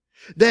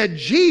that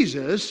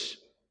Jesus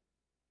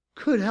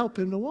could help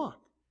him to walk,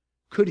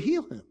 could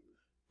heal him,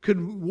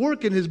 could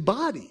work in his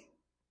body.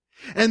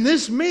 And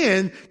this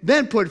man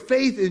then put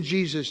faith in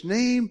Jesus'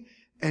 name,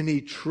 and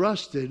he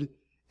trusted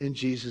in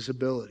Jesus'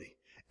 ability,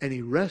 and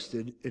he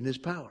rested in His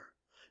power.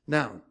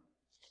 Now,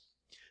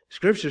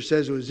 Scripture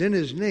says it was in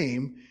His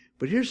name,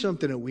 but here's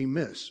something that we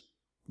miss.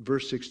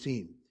 Verse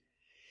 16.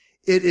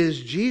 It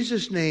is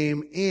Jesus'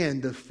 name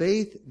and the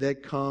faith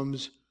that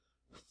comes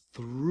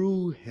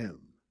through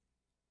Him.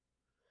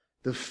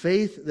 The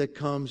faith that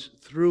comes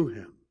through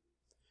Him.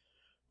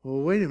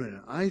 Well, wait a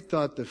minute. I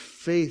thought the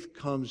faith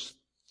comes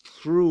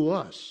through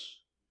us.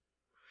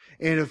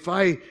 And if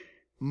I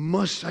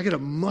I got to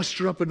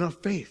muster up enough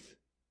faith.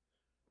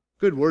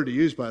 Good word to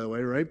use, by the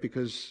way, right?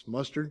 Because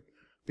mustard.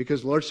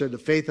 Because the Lord said the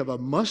faith of a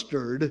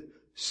mustard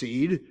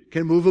seed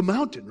can move a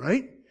mountain,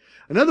 right?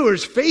 In other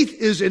words, faith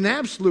is an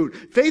absolute.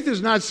 Faith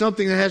is not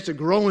something that has to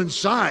grow in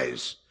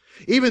size.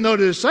 Even though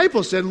the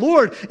disciples said,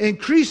 Lord,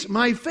 increase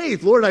my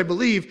faith. Lord, I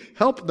believe,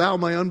 help thou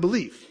my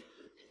unbelief.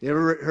 You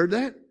ever heard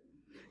that?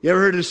 You ever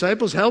heard the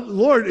disciples, help,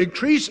 Lord,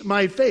 increase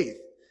my faith.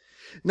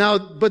 Now,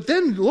 but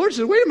then the Lord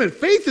said, wait a minute,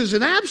 faith is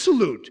an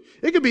absolute.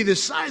 It could be the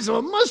size of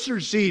a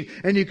mustard seed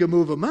and you can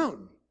move a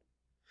mountain.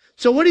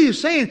 So what are you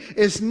saying?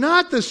 It's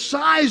not the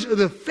size of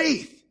the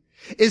faith.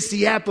 It's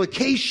the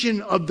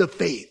application of the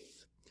faith.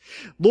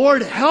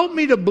 Lord, help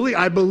me to believe.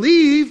 I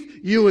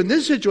believe you in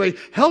this situation.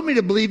 Help me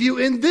to believe you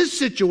in this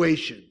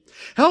situation.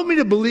 Help me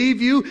to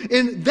believe you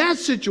in that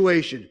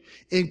situation.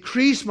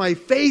 Increase my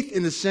faith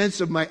in the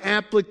sense of my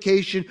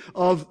application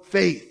of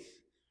faith.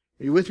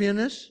 Are you with me on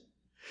this?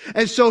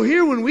 And so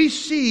here when we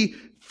see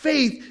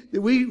faith,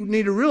 that we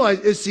need to realize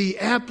it's the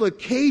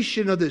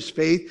application of this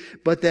faith,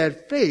 but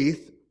that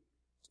faith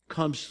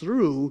comes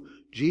through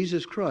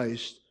Jesus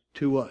Christ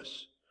to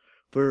us.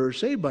 For we're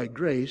saved by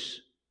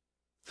grace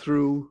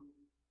through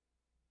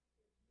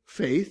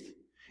faith,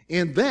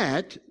 and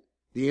that,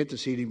 the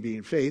antecedent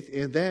being faith,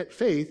 and that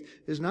faith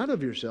is not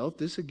of yourself,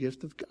 this is a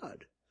gift of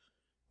God.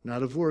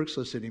 Not of works,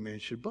 lest any man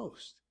should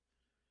boast.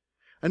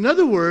 In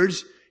other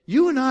words,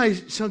 you and I,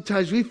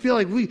 sometimes we feel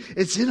like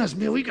it's in us,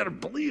 man, we got to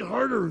believe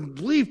harder and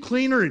believe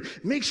cleaner and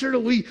make sure that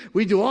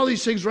we do all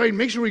these things right and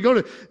make sure we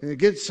go to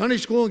get Sunday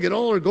school and get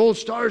all our gold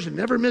stars and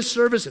never miss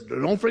service and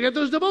don't forget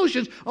those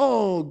devotions.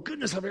 Oh,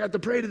 goodness, I forgot to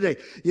pray today.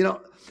 You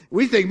know,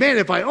 we think, man,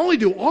 if I only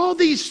do all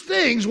these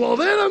things, well,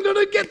 then I'm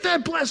going to get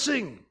that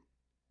blessing.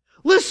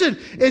 Listen,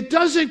 it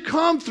doesn't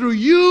come through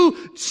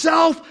you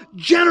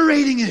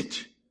self-generating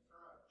it.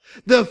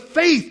 The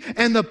faith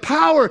and the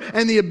power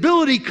and the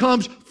ability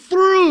comes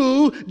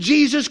through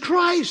Jesus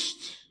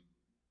Christ.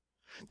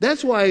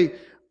 That's why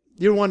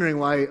you're wondering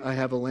why I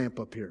have a lamp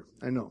up here.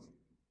 I know.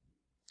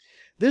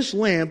 This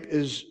lamp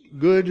is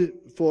good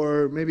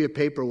for maybe a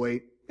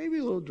paperweight, maybe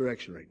a little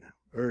direction right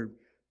now, or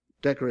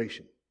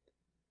decoration.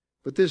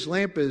 But this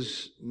lamp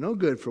is no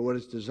good for what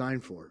it's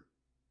designed for,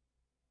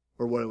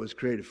 or what it was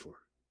created for.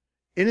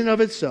 In and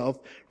of itself,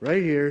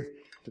 right here,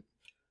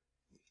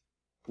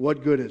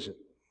 what good is it?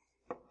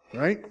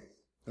 Right?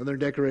 Another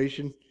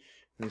decoration.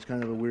 And it's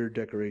kind of a weird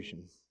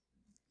decoration.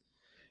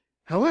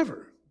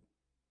 However,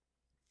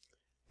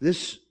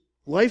 this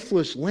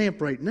lifeless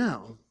lamp right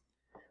now,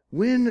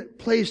 when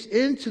placed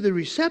into the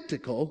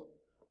receptacle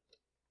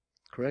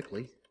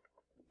correctly,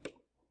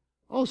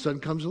 all of a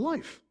sudden comes to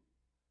life.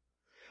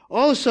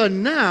 All of a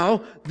sudden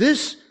now,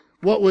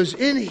 what was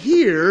in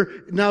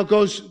here now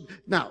goes,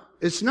 now,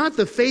 it's not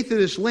the faith of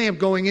this lamp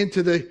going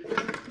into the,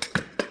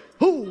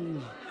 oh,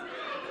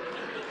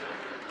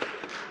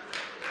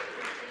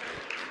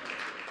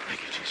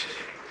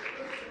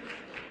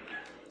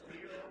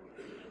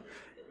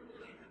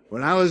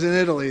 when I was in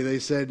Italy, they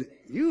said,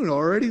 you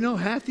already know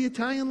half the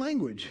Italian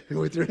language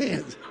with your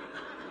hands.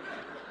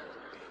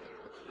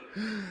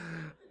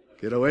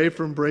 Get away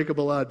from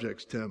breakable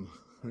objects, Tim.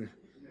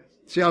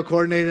 See how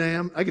coordinated I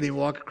am? I can even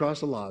walk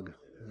across a log.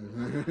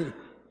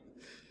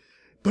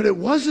 But it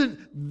wasn't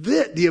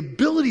the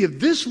ability of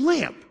this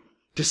lamp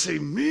to say,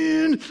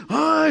 man,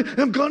 I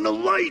am going to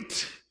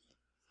light.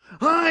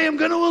 I am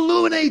going to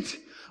illuminate.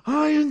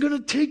 I am going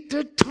to take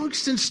that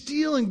tungsten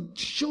steel and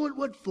show it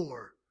what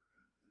for.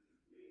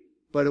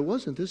 But it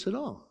wasn't this at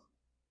all.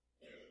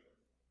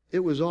 It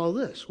was all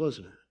this,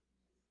 wasn't it?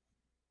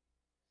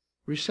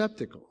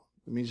 Receptacle.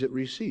 It means it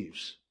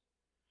receives.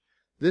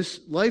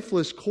 This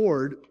lifeless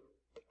cord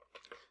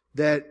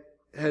that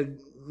had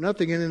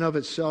nothing in and of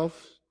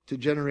itself to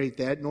generate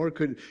that, nor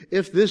could,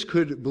 if this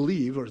could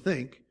believe or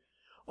think,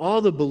 all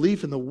the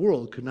belief in the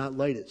world could not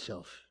light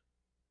itself.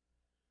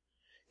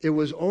 It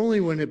was only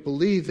when it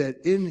believed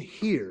that in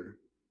here,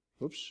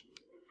 oops.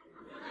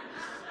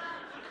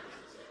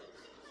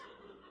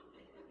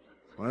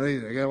 I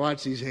gotta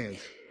watch these hands.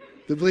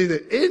 To believe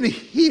that in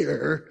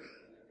here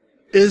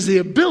is the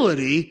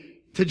ability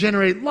to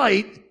generate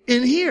light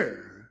in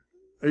here.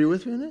 Are you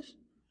with me on this?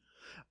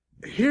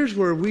 Here's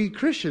where we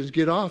Christians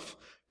get off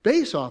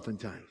base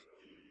oftentimes.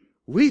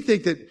 We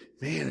think that,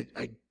 man,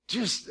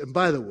 and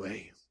by the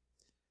way,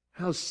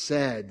 how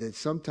sad that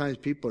sometimes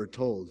people are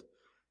told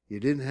you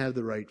didn't have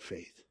the right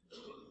faith.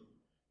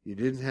 You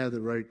didn't have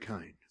the right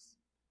kind.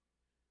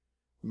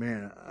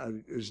 Man, I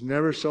was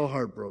never so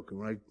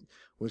heartbroken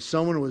when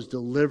someone was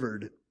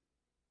delivered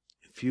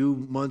a few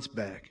months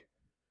back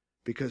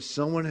because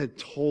someone had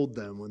told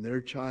them when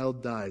their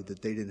child died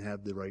that they didn't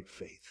have the right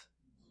faith.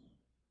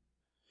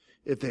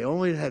 If they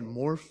only had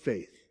more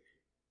faith,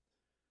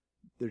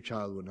 their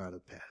child would not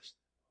have passed.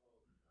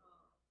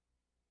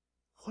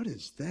 What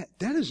is that?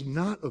 That is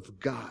not of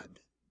God.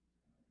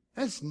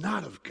 That's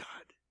not of God.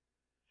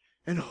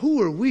 And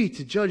who are we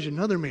to judge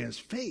another man's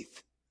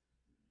faith?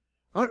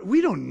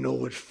 We don't know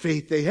what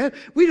faith they have.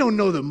 We don't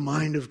know the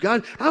mind of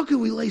God. How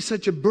can we lay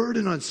such a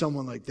burden on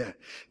someone like that?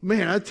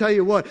 Man, I'll tell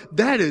you what,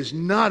 that is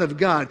not of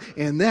God,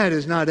 and that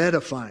is not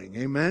edifying.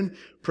 Amen?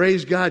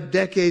 Praise God,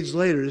 decades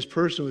later, this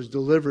person was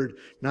delivered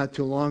not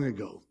too long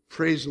ago.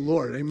 Praise the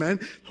Lord. Amen?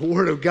 The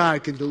Word of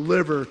God can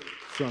deliver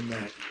from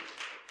that.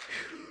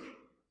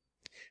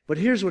 But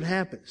here's what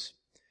happens.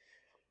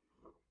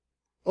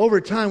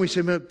 Over time, we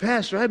say,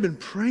 Pastor, I've been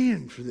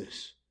praying for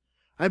this.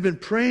 I've been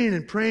praying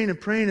and praying and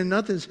praying and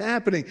nothing's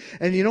happening.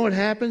 And you know what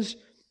happens?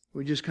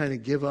 We just kind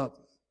of give up.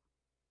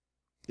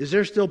 Is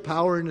there still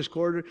power in this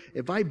cord?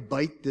 If I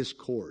bite this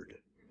cord,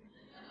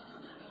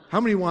 how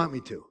many want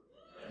me to?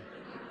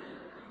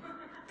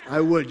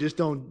 I would. Just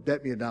don't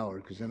bet me $1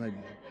 because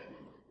then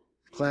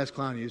class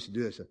clown used to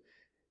do this.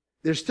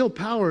 There's still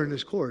power in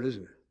this cord,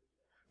 isn't it?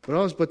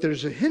 But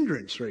there's a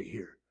hindrance right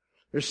here.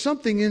 There's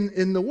something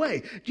in the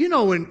way. Do you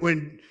know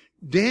when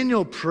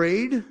Daniel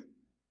prayed,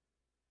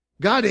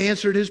 God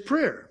answered his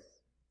prayer.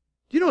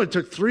 Do you know it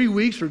took 3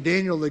 weeks for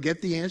Daniel to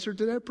get the answer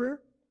to that prayer?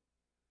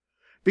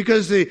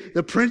 Because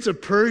the prince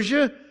of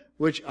Persia,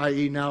 which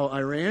i.e. now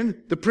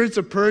Iran, the prince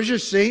of Persia,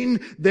 Satan,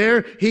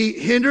 there, he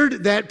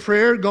hindered that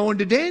prayer going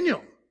to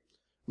Daniel.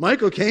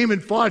 Michael came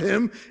and fought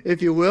him,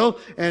 if you will,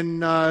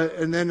 and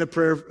then the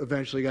prayer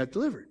eventually got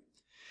delivered.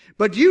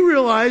 But do you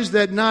realize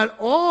that not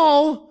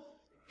all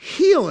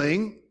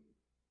healing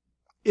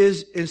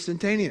is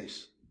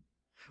instantaneous?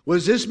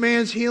 Was this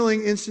man's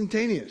healing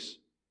instantaneous?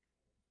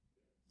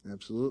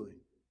 Absolutely.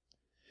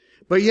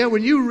 But yet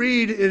when you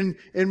read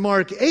in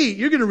Mark 8,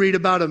 you're going to read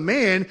about a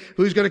man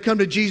who's going to come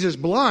to Jesus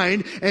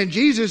blind, and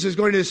Jesus is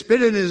going to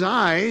spit in his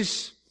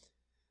eyes.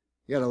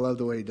 You got to love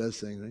the way he does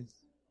things, right?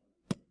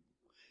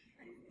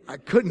 I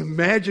couldn't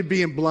imagine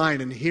being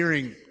blind and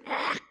hearing.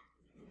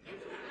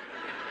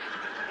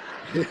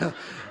 Yeah,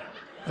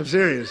 I'm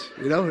serious,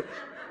 you know.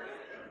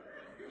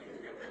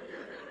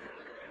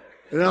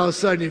 And all of a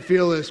sudden you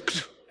feel this.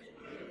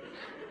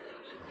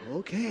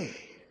 Okay.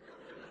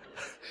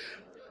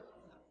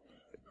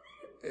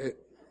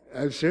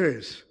 I'm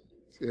serious.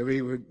 I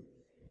mean,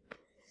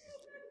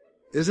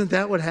 isn't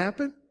that what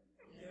happened?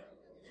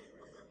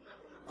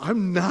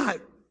 I'm not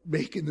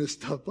making this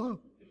stuff up.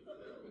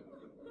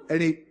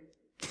 And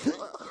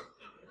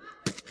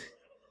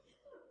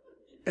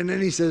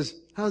then he says,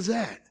 how's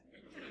that?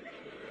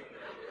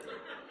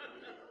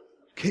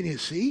 Can you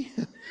see?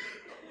 And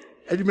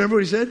you remember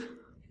what he said?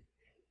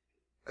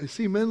 I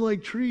see men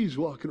like trees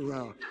walking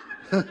around.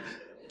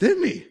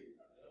 Didn't he?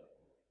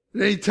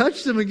 And then he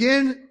touched them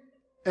again,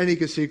 and he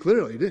could see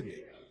clearly, didn't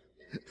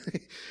he?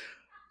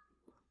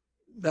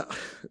 No,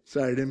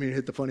 sorry, I didn't mean to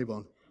hit the funny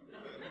bone.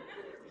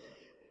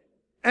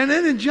 And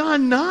then in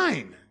John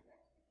 9,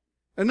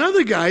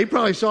 another guy, he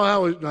probably saw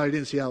how it was, no, I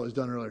didn't see how it was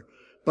done earlier,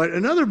 but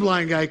another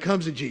blind guy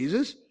comes to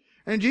Jesus,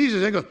 and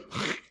Jesus then goes,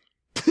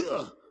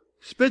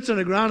 spits on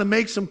the ground and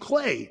makes some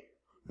clay.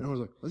 And I was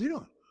like, what's he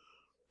doing?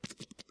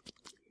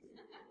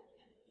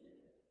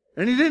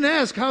 And he didn't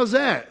ask, how's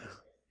that?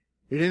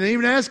 He didn't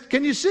even ask,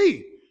 can you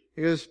see?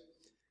 He goes,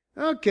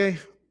 okay,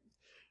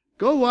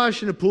 go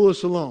wash in the pool of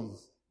Siloam.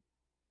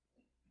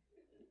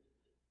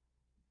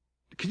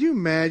 Could you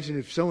imagine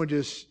if someone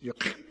just,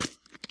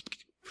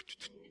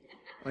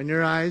 on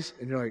your eyes,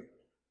 and you're like,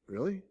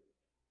 really?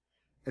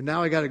 And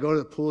now I got to go to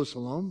the pool of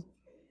Siloam?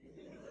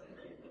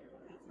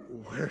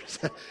 Where's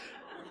that?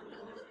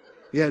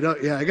 Yeah,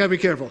 I got to be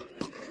careful.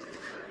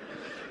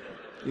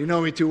 You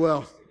know me too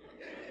well.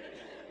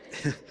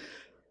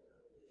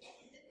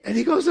 And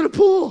he goes to the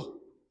pool.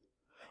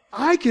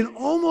 I can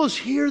almost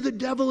hear the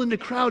devil in the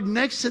crowd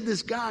next to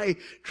this guy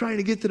trying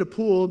to get to the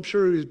pool. I'm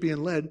sure he was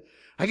being led.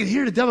 I can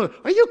hear the devil.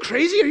 Are you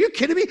crazy? Are you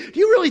kidding me? Do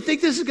you really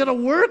think this is going to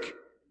work?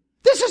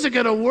 This isn't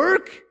going to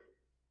work.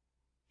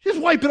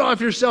 Just wipe it off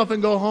yourself and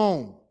go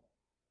home.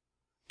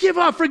 Give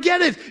up.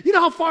 Forget it. You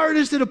know how far it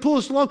is to the pool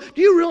of Siloam?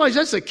 Do you realize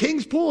that's the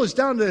king's pool? It's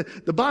down to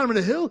the bottom of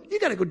the hill. You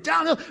got to go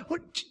downhill.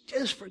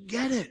 Just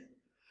forget it.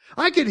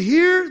 I could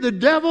hear the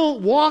devil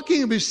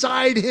walking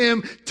beside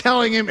him,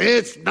 telling him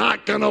it's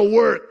not going to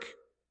work.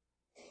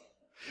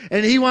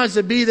 And he wants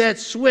to be that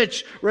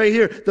switch right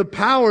here. The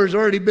power's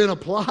already been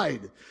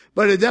applied.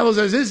 But the devil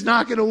says, it's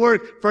not going to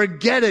work.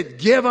 Forget it.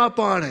 Give up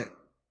on it.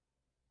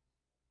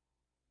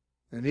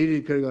 And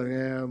he could have gone,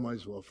 yeah, I might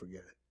as well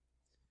forget it.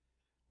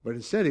 But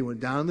instead, he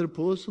went down to the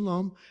pool of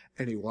Siloam,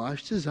 and he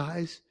washed his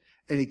eyes,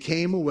 and he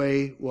came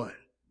away, what?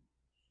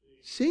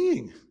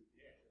 Seeing.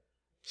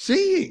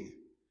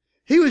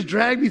 He was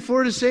dragged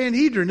before the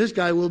Sanhedrin. This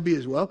guy will be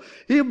as well.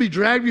 He'll be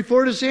dragged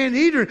before the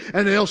Sanhedrin,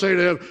 and they'll say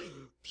to him,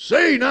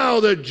 say now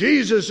that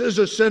Jesus is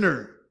a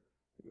sinner.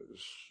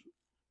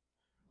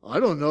 I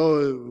don't know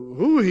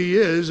who he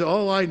is.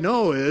 All I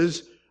know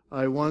is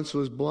I once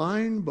was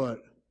blind,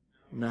 but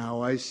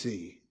now I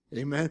see.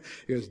 Amen.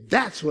 He goes,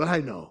 that's what I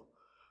know.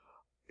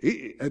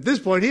 At this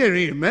point, he hadn't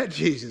even met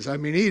Jesus. I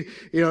mean,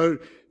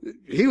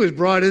 he was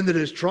brought into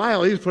this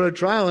trial. He was put on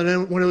trial, and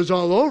then when it was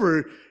all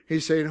over,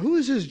 he's saying, who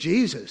is this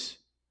Jesus?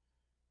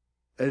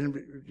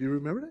 And you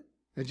remember that?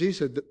 And Jesus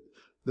said,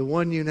 the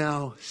one you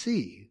now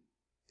see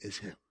is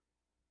him.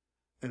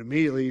 And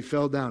immediately he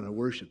fell down and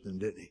worshiped him,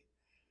 didn't he?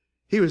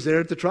 He was there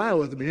at the trial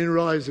with him. He didn't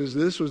realize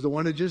this was the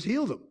one that just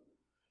healed him.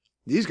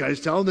 These guys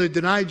tell him to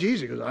deny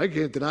Jesus. He goes, I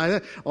can't deny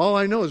that. All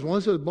I know is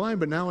once I was blind,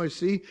 but now I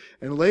see.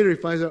 And later he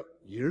finds out,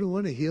 you're the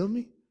one that healed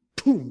me?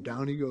 Boom,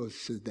 down he goes.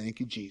 Says, thank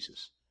you,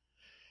 Jesus.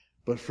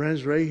 But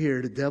friends, right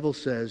here, the devil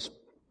says,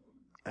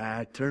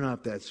 turn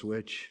off that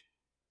switch.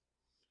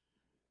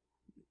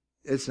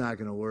 It's not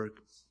going to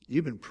work.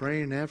 You've been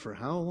praying that for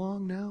how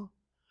long now?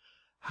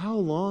 How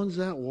long's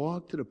that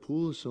walk to the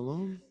pool of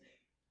Siloam?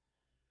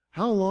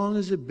 How long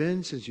has it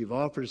been since you've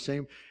offered the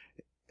same?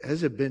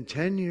 Has it been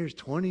 10 years,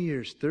 20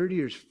 years, 30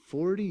 years,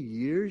 40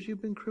 years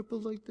you've been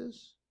crippled like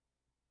this?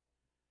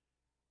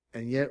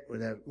 And yet,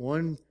 with that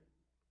one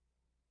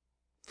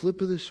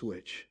flip of the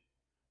switch,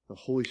 the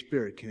Holy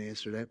Spirit can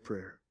answer that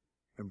prayer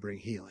and bring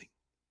healing.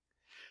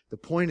 The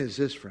point is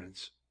this,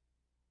 friends.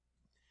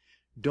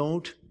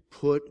 Don't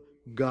put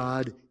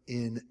God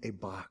in a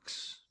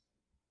box.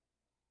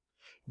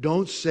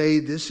 Don't say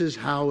this is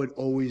how it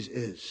always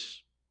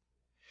is.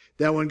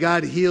 That when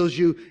God heals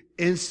you,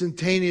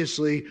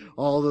 instantaneously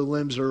all the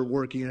limbs are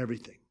working and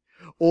everything.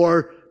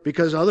 Or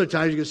because other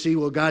times you can see,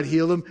 well, God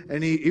healed him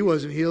and he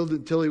wasn't healed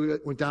until he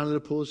went down to the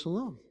pool of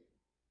Siloam.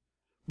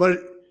 But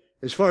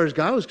as far as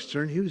God was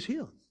concerned, he was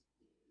healed.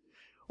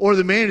 Or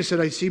the man who said,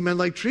 I see men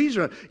like trees.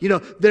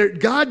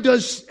 God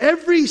does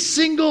every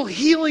single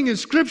healing in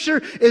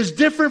Scripture is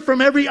different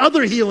from every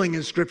other healing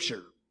in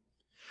Scripture.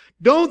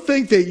 Don't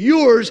think that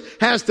yours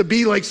has to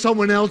be like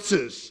someone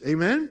else's.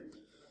 Amen?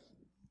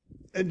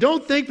 And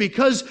don't think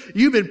because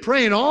you've been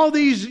praying all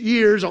these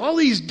years, all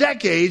these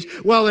decades,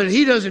 well, then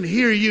he doesn't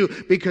hear you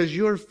because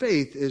your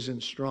faith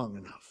isn't strong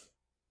enough.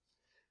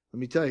 Let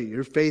me tell you,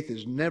 your faith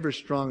is never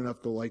strong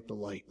enough to light the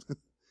light.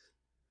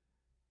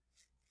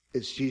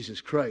 It's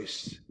Jesus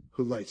Christ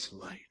who lights the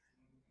light.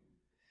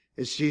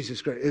 It's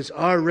Jesus Christ. It's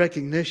our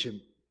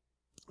recognition.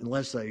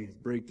 Unless I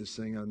break this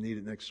thing, I'll need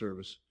it next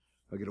service.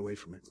 I'll get away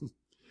from it.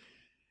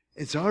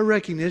 It's our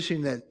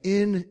recognition that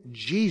in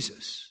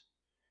Jesus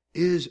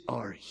is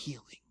our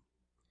healing.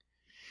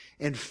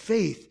 And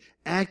faith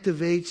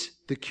activates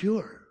the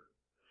cure.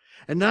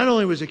 And not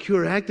only was the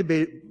cure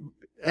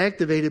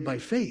activated by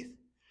faith,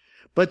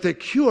 but the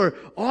cure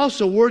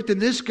also worked in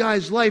this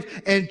guy's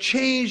life and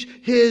changed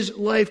his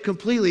life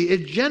completely.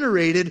 It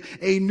generated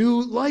a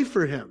new life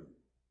for him.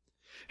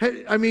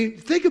 I mean,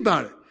 think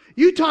about it.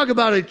 You talk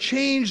about a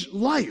changed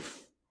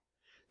life.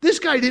 This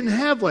guy didn't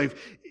have life.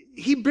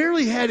 He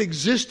barely had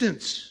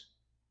existence.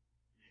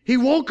 He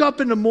woke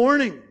up in the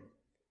morning.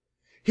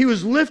 He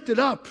was lifted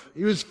up.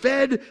 He was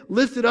fed,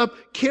 lifted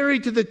up,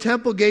 carried to the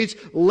temple gates,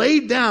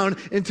 laid down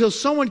until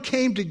someone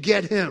came to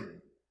get him.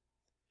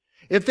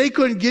 If they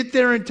couldn't get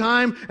there in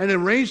time and a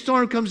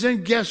rainstorm comes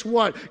in, guess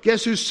what?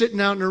 Guess who's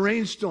sitting out in a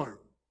rainstorm?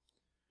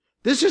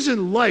 This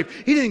isn't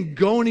life. He didn't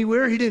go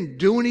anywhere. He didn't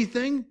do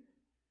anything.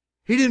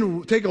 He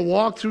didn't take a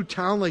walk through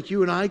town like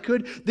you and I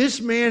could.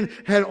 This man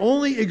had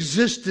only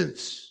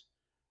existence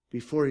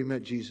before he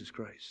met Jesus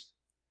Christ.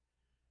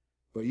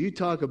 But you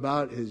talk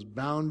about his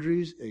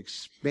boundaries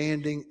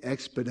expanding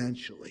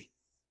exponentially.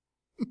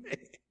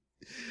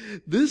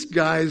 This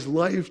guy's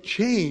life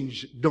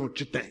changed, don't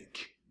you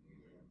think?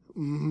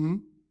 Mm-hmm.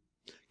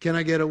 Can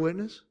I get a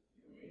witness?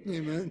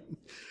 Amen.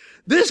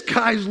 This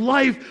guy's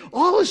life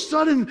all of a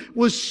sudden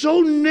was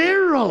so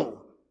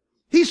narrow.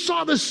 He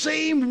saw the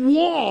same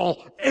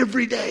wall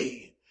every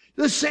day.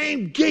 The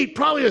same gate,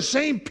 probably the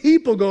same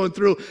people going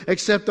through,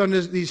 except on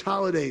these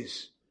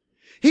holidays.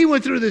 He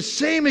went through the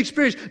same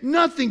experience.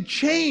 Nothing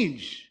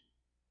changed.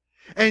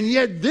 And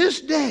yet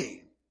this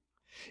day,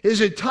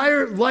 his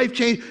entire life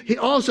changed. He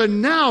also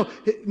now,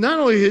 not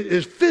only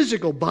his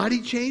physical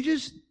body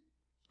changes,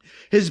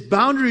 his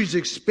boundaries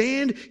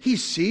expand. He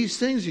sees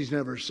things he's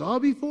never saw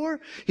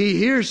before. He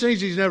hears things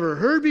he's never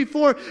heard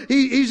before.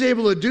 He's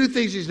able to do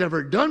things he's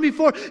never done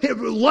before.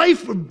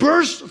 Life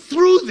bursts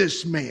through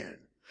this man.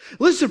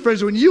 Listen,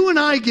 friends, when you and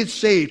I get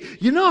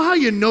saved, you know how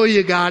you know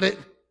you got it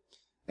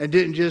and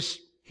didn't just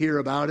hear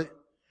about it?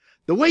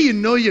 The way you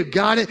know you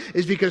got it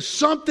is because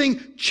something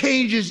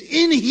changes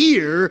in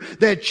here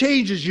that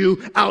changes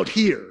you out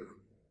here.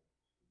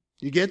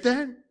 You get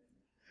that?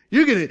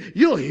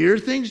 You'll hear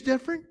things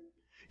different.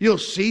 You'll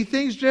see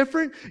things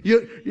different.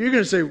 You're going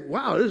to say,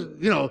 wow,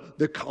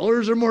 the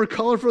colors are more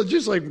colorful.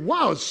 Just like,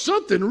 wow,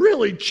 something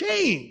really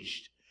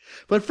changed.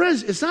 But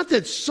friends, it's not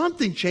that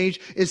something changed.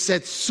 It's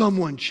that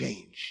someone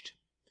changed.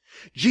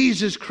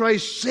 Jesus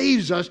Christ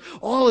saves us.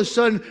 All of a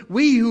sudden,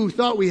 we who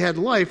thought we had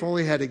life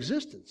only had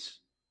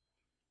existence.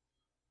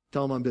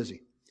 Tell them I'm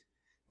busy.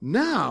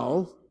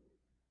 Now,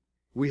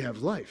 we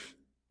have life.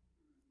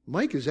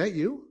 Mike, is that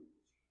you?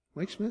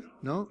 Mike Smith?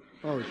 No?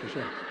 Oh, it's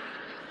yourself.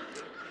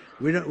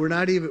 We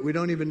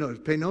don't even know.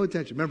 Pay no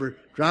attention. Remember,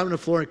 drop on the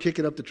floor and kick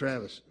it up to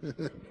Travis.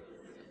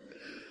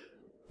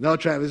 No,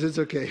 Travis, it's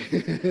okay.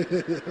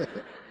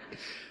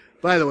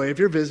 By the way, if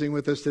you're visiting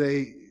with us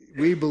today,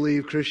 we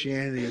believe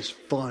Christianity is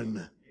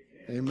fun.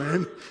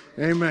 Amen?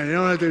 Amen. You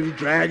don't have to be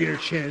dragging your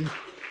chin.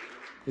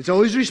 It's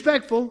always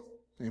respectful.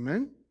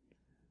 Amen?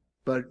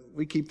 But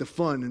we keep the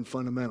fun and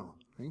fundamental.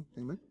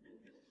 Amen?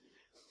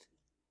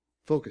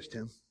 Focus,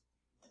 Tim.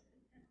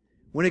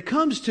 When it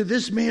comes to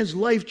this man's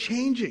life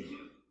changing,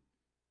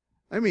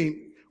 I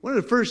mean, one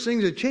of the first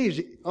things that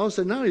changed, all of a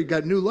sudden now he's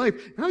got new life.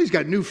 Now he's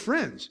got new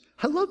friends.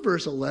 I love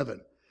verse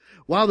 11.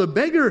 While the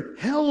beggar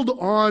held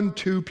on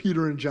to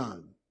Peter and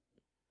John.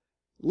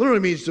 Literally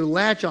means to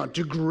latch on,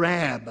 to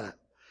grab.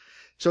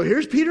 So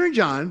here's Peter and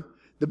John.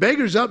 The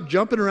beggar's up,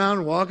 jumping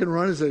around, walking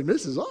around and saying,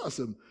 this is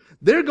awesome.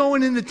 They're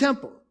going in the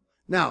temple.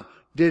 Now,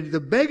 did the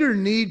beggar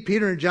need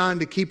Peter and John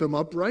to keep him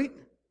upright?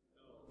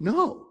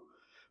 No.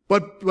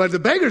 But the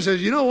beggar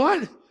says, you know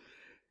what?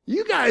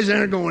 You guys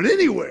aren't going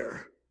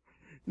anywhere.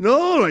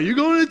 No, you're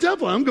going to the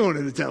temple. I'm going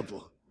to the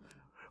temple.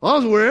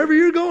 Also, wherever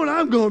you're going,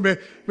 I'm going, man.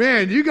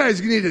 Man, you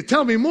guys need to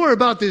tell me more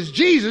about this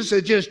Jesus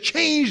that just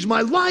changed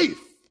my life.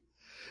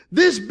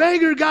 This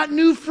beggar got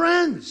new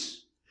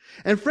friends.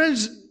 And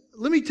friends,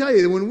 let me tell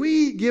you, when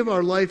we give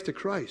our life to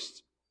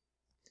Christ,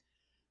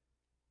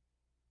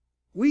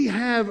 we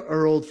have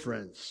our old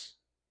friends,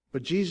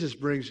 but Jesus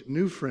brings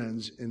new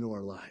friends into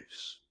our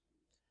lives.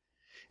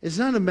 It's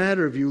not a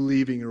matter of you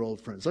leaving your old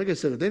friends. Like I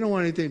said, if they don't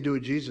want anything to do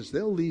with Jesus,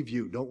 they'll leave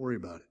you. Don't worry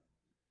about it.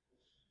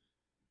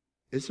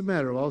 It's a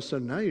matter of all of a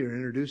sudden now you're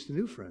introduced to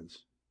new friends.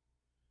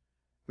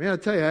 Man, I'll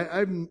tell you,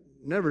 I've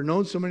never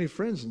known so many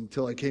friends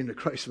until I came to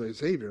Christ my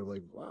Savior. I'm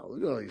like, wow,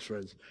 look at all these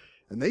friends.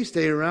 And they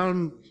stay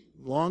around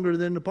longer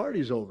than the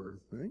party's over,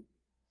 right?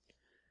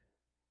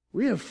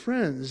 We have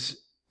friends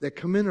that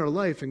come in our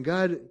life and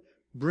God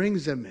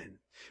brings them in.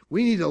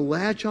 We need to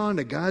latch on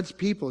to God's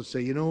people and say,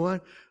 you know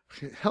what?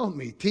 Help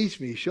me,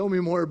 teach me, show me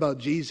more about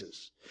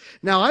Jesus.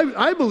 Now,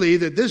 I believe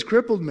that this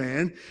crippled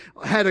man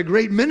had a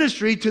great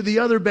ministry to the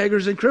other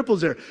beggars and cripples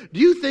there. Do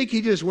you think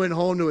he just went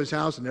home to his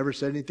house and never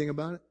said anything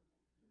about it?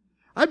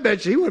 I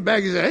bet you he went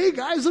back and said, hey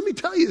guys, let me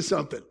tell you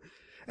something.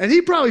 And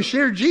he probably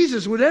shared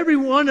Jesus with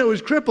everyone that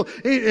was crippled.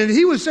 And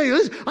he was saying,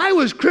 listen, I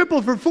was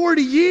crippled for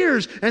 40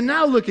 years, and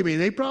now look at me.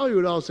 And they probably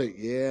would all say,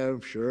 yeah,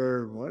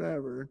 sure,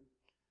 whatever.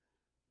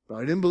 But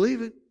I didn't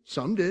believe it.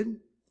 Some did.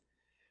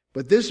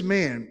 But this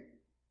man,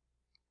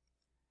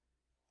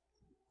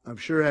 I'm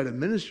sure, had a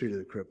ministry to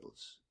the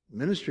cripples,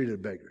 ministry to the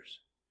beggars.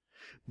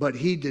 But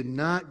he did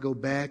not go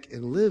back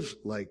and live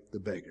like the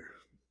beggar.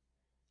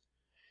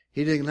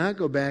 He did not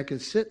go back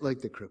and sit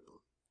like the cripple.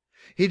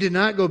 He did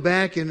not go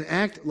back and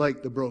act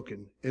like the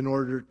broken in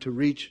order to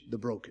reach the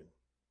broken.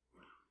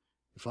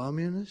 You follow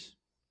me on this?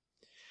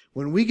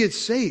 When we get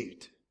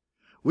saved,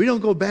 we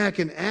don't go back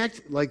and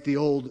act like the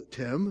old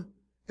Tim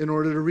in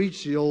order to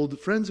reach the old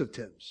friends of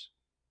Tim's.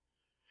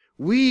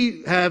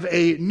 We have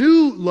a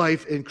new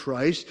life in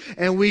Christ,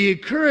 and we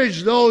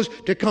encourage those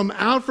to come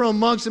out from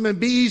amongst them and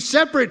be ye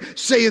separate,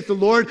 saith the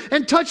Lord,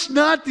 and touch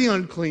not the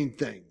unclean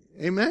thing.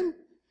 Amen?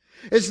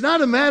 It's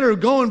not a matter of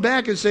going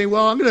back and saying,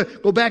 well, I'm going to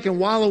go back and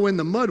wallow in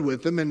the mud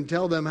with them and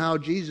tell them how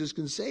Jesus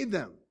can save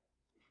them.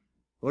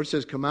 The Lord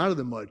says, come out of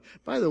the mud.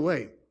 By the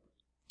way,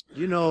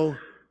 you know,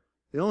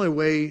 the only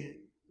way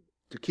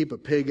to keep a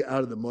pig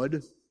out of the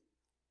mud,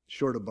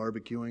 short of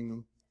barbecuing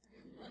them,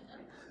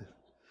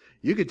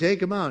 you could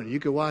take him out and you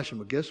could wash him,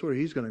 but guess where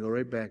he's going to go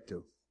right back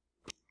to?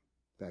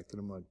 Back to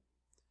the mud.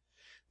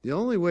 The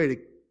only way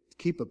to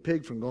keep a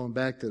pig from going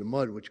back to the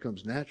mud, which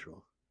comes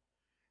natural,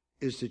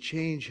 is to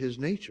change his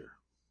nature.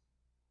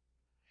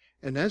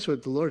 And that's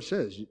what the Lord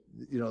says.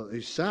 You know,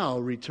 a sow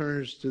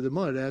returns to the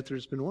mud after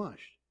it's been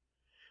washed.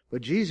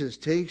 But Jesus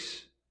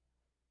takes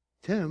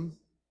Tim,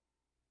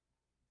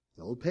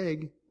 the old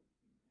pig,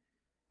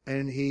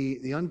 and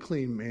the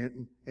unclean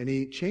man, and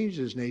he changes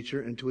his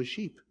nature into a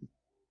sheep.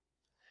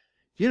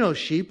 You know,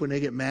 sheep, when they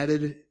get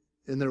matted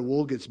and their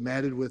wool gets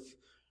matted with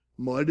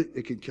mud,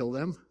 it can kill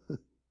them.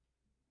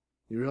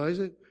 You realize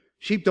it?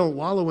 Sheep don't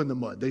wallow in the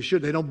mud. They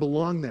should. They don't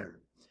belong there.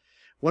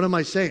 What am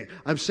I saying?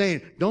 I'm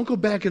saying, don't go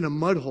back in a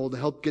mud hole to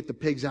help get the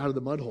pigs out of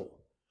the mud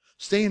hole.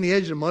 Stay in the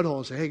edge of the mud hole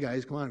and say, hey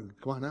guys, come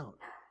on out.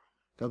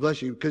 God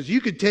bless you. Because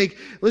you could take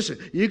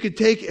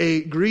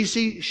a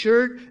greasy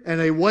shirt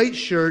and a white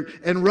shirt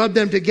and rub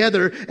them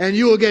together and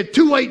you will get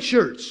two white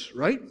shirts,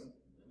 right?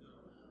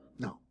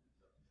 No.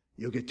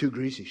 You'll get two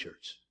greasy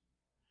shirts.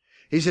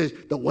 He says,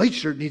 the white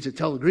shirt needs to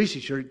tell the greasy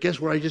shirt, guess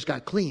where I just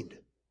got cleaned?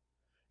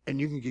 And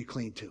you can get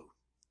clean too.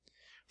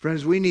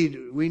 Friends, we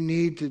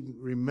need to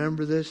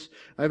remember this.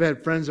 I've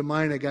had friends of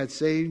mine that got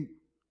saved,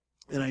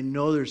 and I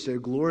know they're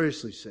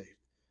gloriously saved.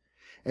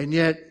 And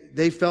yet,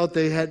 they felt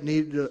they had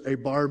needed a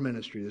bar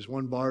ministry. There's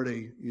one bar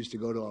they used to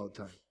go to all the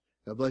time.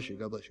 God bless you,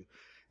 God bless you.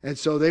 And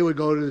so they would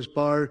go to this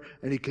bar,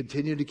 and he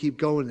continued to keep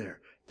going there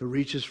to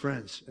reach his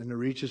friends and to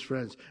reach his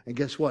friends. And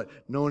guess what?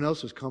 No one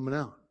else was coming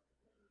out.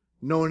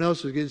 No one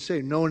else was getting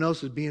saved. No one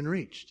else was being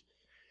reached.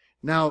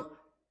 Now,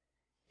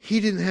 he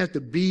didn't have to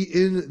be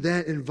in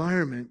that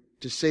environment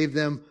to save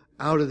them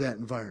out of that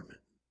environment.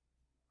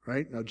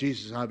 Right? Now,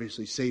 Jesus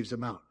obviously saves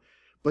them out.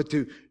 But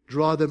to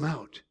draw them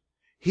out.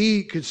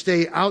 He could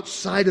stay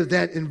outside of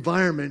that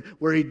environment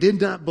where he did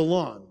not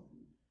belong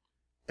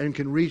and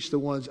can reach the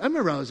ones. I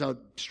remember I was out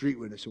street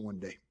witnessing one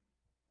day.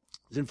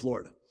 I was in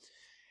Florida.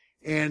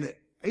 And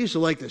I used to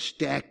like to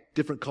stack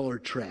different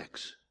colored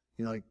tracks.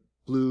 You know, like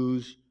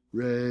blues,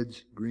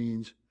 reds,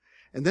 greens.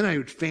 And then I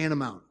would fan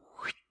them out.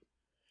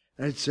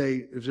 And I'd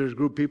say, if there's a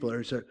group of people there,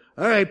 I'd say,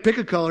 all right, pick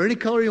a color, any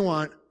color you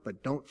want,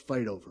 but don't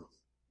fight over them.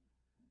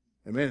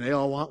 And man, they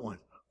all want one.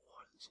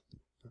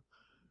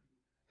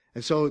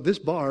 And so this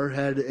bar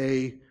had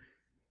a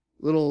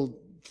little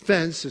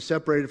fence that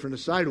separated from the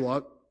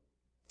sidewalk.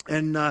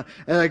 And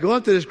I go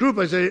up to this group,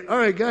 I say, all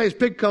right, guys,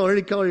 pick color,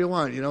 any color you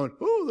want, you know. And,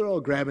 oh, they're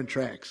all grabbing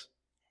tracts.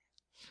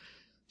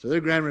 So they're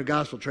grabbing their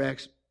gospel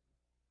tracts.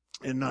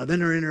 And then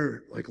they're in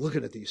there, like,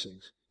 looking at these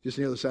things, just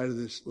on the other side of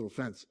this little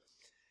fence.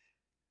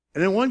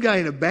 And then one guy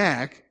in the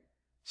back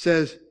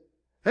says,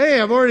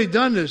 hey, I've already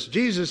done this.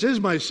 Jesus is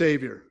my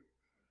Savior.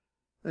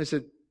 And I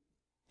said,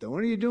 then what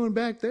are you doing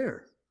back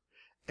there?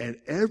 And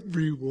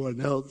everyone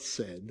else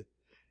said,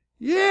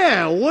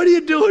 yeah, what are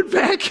you doing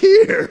back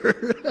here?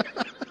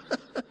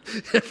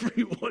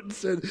 Everyone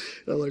said,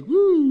 I'm like,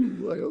 woo,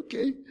 like,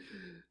 okay.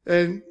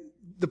 And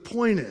the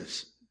point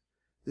is,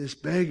 this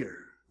beggar,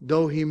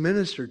 though he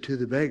ministered to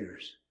the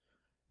beggars,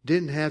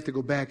 didn't have to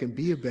go back and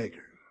be a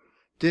beggar.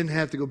 Didn't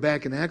have to go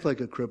back and act like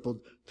a crippled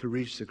to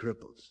reach the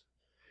cripples.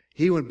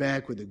 He went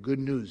back with the good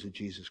news of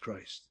Jesus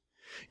Christ.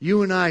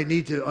 You and I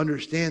need to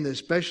understand this,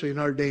 especially in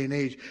our day and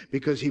age,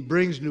 because He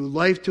brings new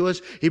life to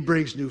us. He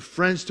brings new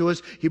friends to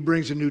us. He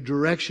brings a new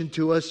direction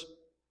to us.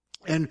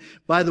 And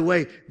by the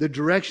way, the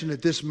direction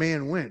that this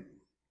man went,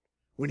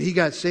 when he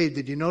got saved,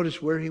 did you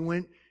notice where he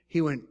went? He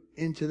went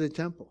into the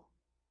temple.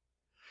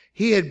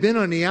 He had been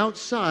on the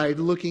outside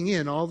looking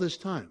in all this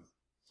time.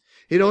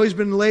 He'd always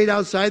been laid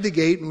outside the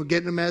gate and we're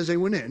getting them as they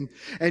went in.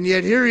 And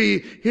yet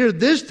here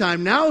this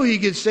time, now he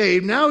gets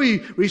saved. Now he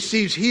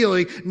receives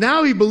healing.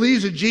 Now he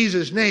believes in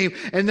Jesus' name.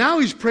 And now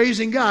he's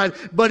praising God.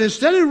 But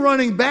instead of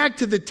running back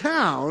to the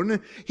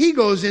town, he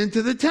goes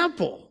into the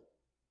temple.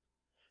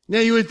 Now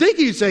you would think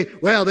he'd say,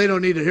 well, they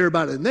don't need to hear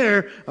about it in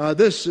there.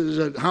 This is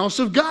a house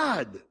of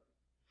God.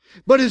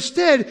 But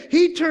instead,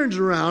 he turns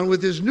around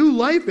with this new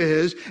life of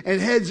his and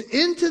heads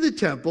into the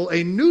temple,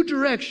 a new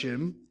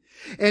direction.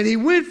 And he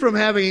went from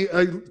having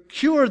a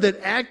cure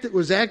that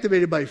was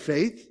activated by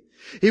faith.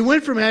 He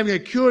went from having a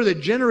cure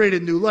that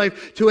generated new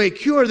life to a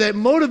cure that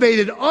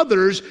motivated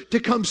others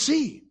to come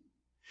see.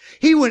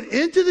 He went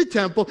into the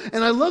temple,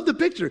 and I love the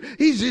picture.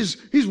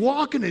 He's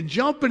walking and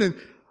jumping, and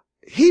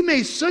he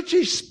made such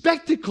a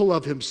spectacle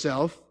of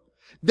himself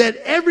that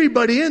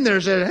everybody in there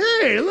said,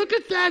 hey, look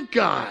at that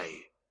guy.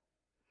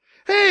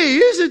 Hey,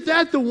 isn't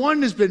that the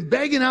one that's been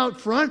begging out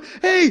front?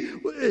 Hey,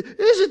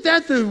 isn't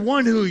that the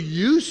one who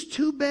used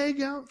to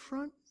beg out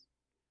front?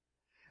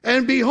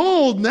 And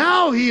behold,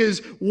 now he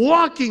is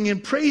walking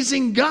and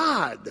praising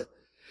God.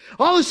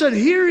 All of a sudden,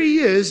 here he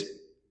is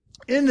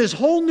in this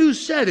whole new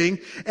setting,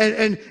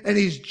 and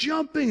he's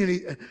jumping,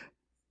 and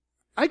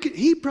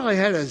he probably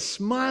had a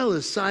smile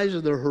the size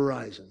of the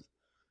horizon.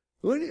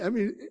 I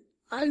mean,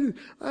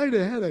 I'd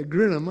have had a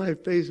grin on my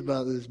face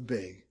about this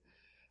big.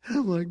 And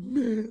I'm like,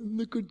 man,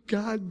 look what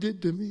God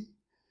did to me.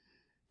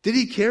 Did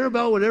he care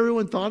about what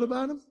everyone thought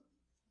about him?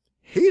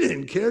 He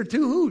didn't care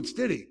two hoots,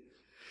 did he?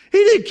 He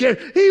didn't care.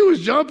 He was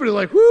jumping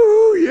like,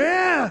 woo,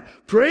 yeah,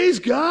 praise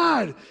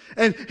God.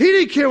 And he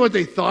didn't care what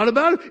they thought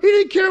about him. He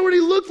didn't care what he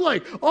looked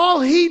like.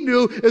 All he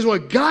knew is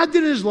what God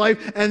did in his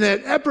life, and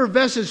that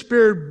effervescent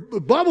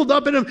spirit bubbled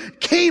up in him,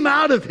 came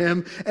out of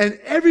him, and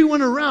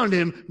everyone around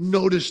him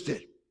noticed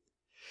it.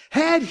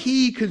 Had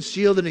he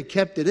concealed it and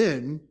kept it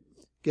in,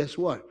 guess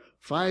what?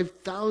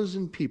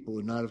 5,000 people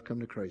would not have come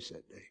to Christ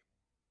that day.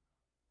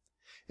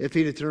 If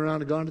he'd have turned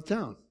around and gone to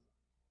town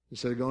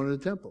instead of going to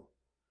the temple,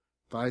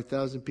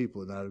 5,000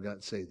 people would not have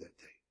gotten saved that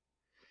day.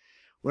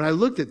 When I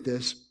looked at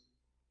this,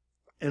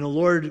 and the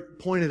Lord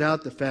pointed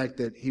out the fact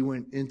that he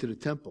went into the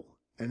temple,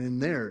 and in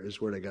there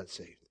is where they got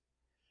saved.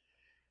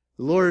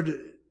 The Lord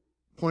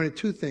pointed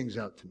two things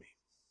out to me.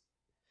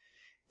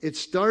 It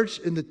starts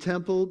in the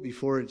temple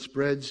before it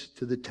spreads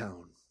to the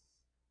town.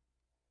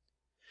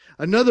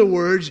 In other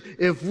words,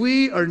 if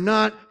we are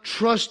not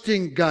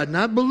trusting God,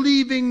 not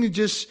believing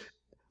just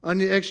on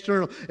the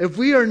external, if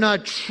we are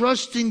not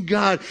trusting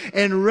God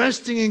and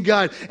resting in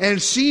God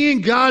and seeing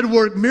God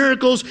work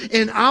miracles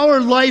in our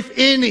life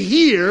in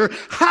here,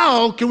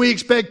 how can we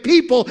expect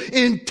people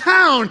in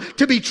town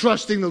to be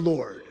trusting the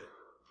Lord?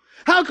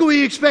 How can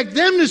we expect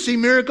them to see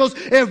miracles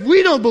if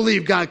we don't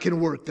believe God can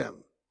work them?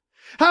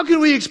 How can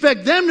we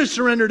expect them to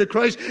surrender to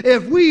Christ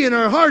if we in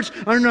our hearts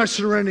are not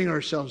surrendering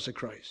ourselves to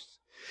Christ?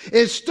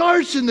 It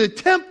starts in the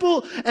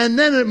temple and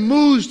then it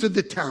moves to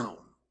the town.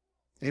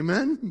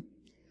 Amen?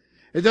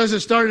 It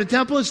doesn't start in the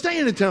temple and stay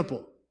in the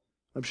temple.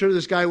 I'm sure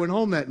this guy went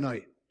home that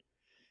night.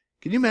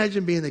 Can you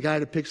imagine being the guy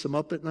that picks him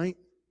up at night?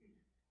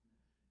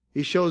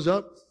 He shows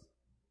up.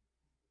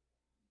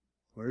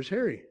 Where's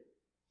Harry?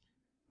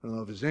 I don't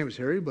know if his name is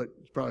Harry, but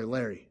it's probably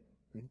Larry.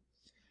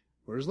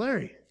 Where's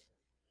Larry?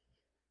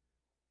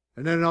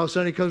 And then all of a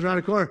sudden he comes around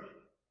the corner.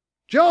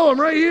 Joe,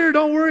 I'm right here.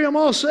 Don't worry, I'm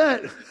all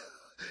set.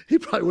 He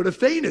probably would have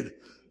fainted.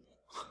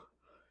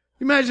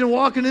 Imagine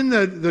walking in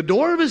the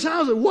door of his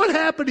house. What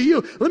happened to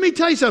you? Let me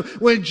tell you something.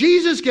 When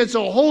Jesus gets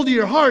a hold of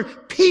your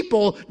heart,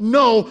 people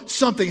know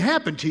something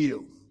happened to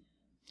you.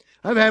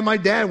 I've had my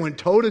dad went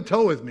toe to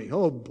toe with me.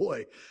 Oh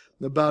boy.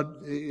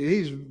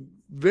 He's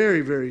very,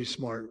 very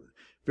smart.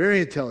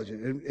 Very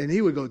intelligent. And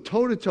he would go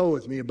toe-to-toe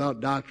with me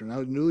about doctrine. I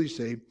was newly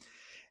saved.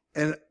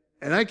 And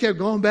I kept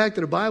going back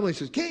to the Bible. He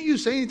says, can't you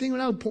say anything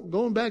without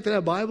going back to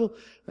that Bible?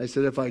 I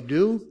said, if I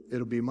do,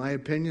 it'll be my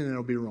opinion and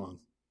it'll be wrong.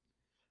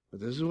 But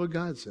this is what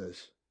God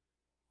says.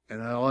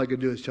 And all I could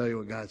do is tell you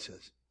what God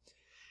says.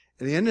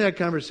 At the end of that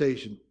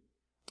conversation,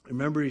 I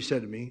remember he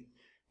said to me,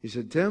 he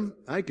said, Tim,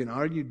 I can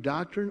argue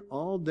doctrine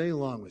all day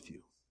long with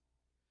you.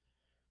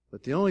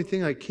 But the only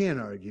thing I can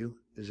argue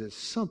is that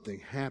something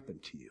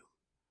happened to you.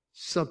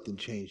 Something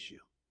changed you.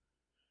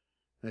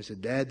 And I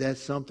said, Dad, that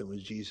something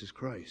was Jesus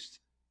Christ.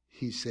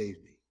 He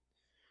saved me.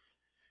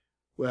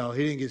 Well,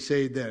 he didn't get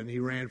saved then. He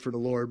ran for the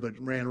Lord, but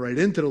ran right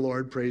into the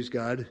Lord, praise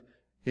God.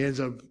 He ends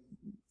up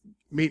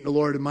meeting the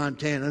Lord in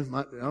Montana.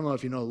 I don't know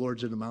if you know the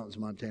Lord's in the mountains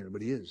of Montana,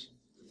 but he is.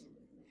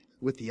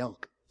 With the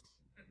elk.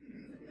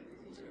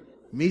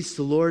 Meets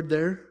the Lord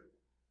there.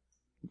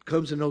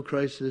 Comes to know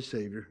Christ as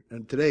Savior.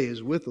 And today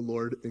is with the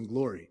Lord in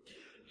glory.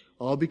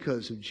 All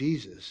because of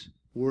Jesus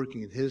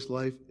working in his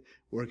life,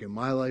 working in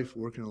my life,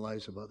 working in the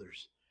lives of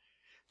others.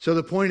 So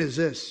the point is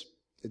this.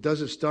 If it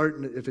doesn't start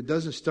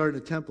in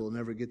the temple, it'll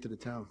never get to the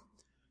town.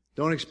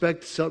 Don't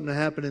expect something to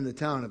happen in the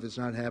town if it's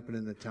not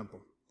happening in the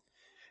temple.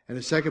 And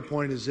the second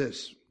point is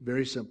this.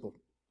 Very simple.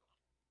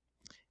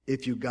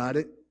 If you got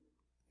it,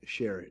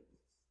 share it.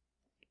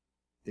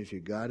 If you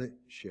got it,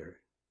 share it.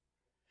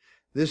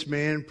 This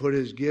man put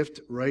his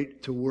gift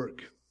right to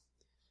work.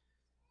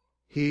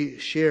 He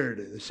shared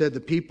it. It said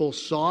the people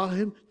saw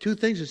him. Two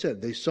things it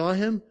said. They saw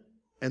him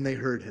and they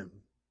heard him.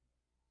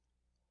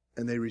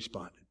 And they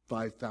responded.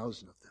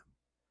 5,000 of them.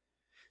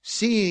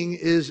 Seeing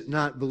is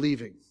not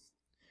believing.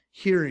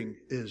 Hearing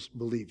is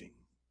believing.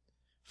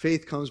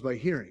 Faith comes by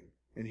hearing,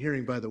 and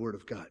hearing by the Word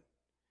of God.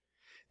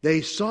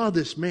 They saw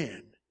this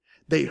man.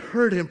 They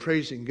heard him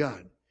praising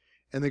God.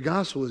 And the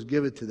gospel was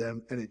given to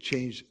them, and it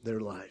changed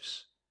their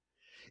lives.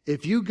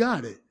 If you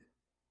got it,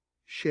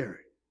 share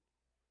it.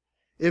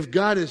 If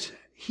God has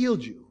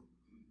healed you,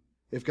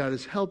 if God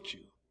has helped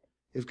you,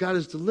 if God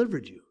has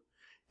delivered you,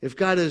 if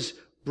God has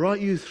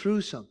brought you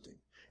through something,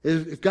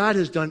 if God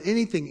has done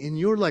anything in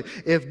your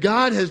life, if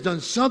God has done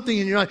something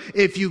in your life,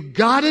 if you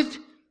got it,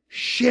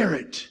 share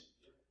it.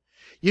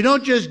 You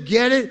don't just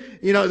get it.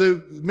 You know,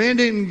 the man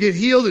didn't get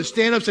healed and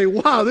stand up and say,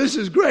 wow, this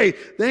is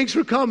great. Thanks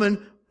for coming.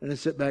 And then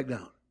sit back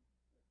down.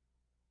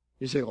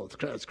 You say, oh,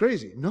 that's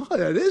crazy. No,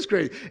 that is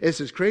crazy.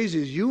 It's as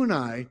crazy as you and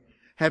I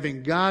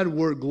having God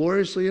work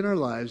gloriously in our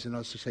lives and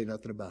us to say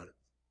nothing about it.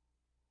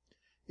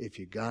 If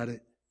you got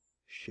it,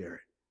 share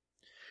it.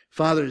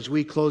 Father, as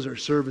we close our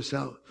service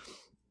out,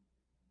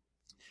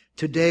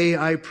 today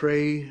I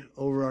pray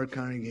over our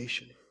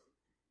congregation.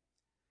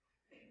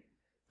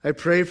 I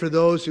pray for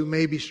those who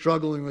may be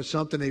struggling with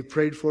something they've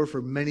prayed for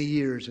many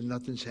years and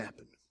nothing's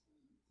happened.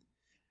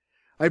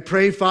 I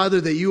pray,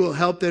 Father, that you will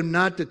help them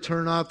not to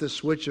turn off the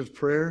switch of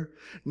prayer,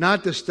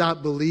 not to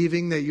stop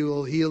believing that you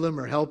will heal them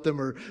or help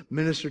them or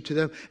minister to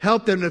them.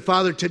 Help them to,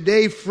 Father,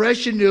 today,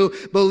 fresh and new,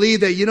 believe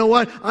that, you know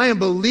what? I am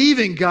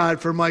believing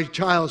God for my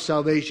child's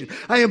salvation.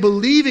 I am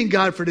believing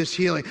God for this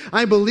healing.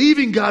 I am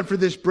believing God for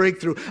this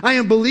breakthrough. I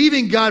am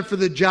believing God for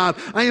the job.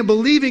 I am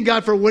believing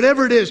God for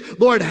whatever it is.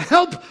 Lord,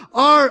 help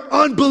our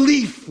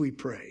unbelief, we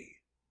pray,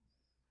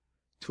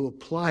 to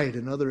apply it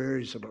in other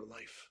areas of our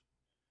life.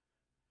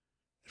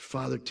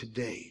 Father,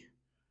 today,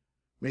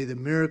 may the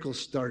miracles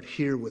start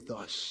here with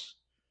us.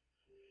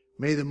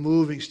 May the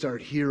moving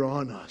start here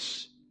on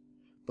us,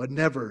 but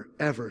never,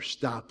 ever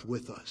stop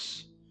with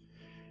us.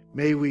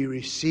 May we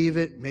receive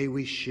it. May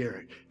we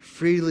share it.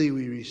 Freely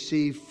we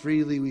receive,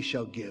 freely we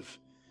shall give.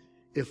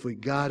 If we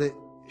got it,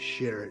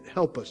 share it.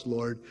 Help us,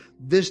 Lord.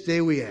 This day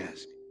we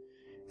ask.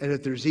 And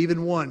if there's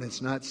even one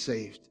that's not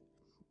saved,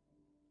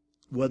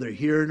 whether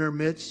here in our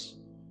midst,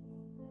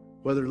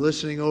 whether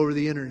listening over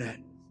the internet,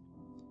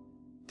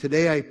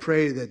 today I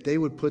pray that they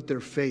would put their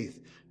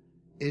faith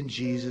in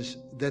Jesus,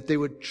 that they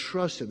would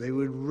trust Him, they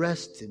would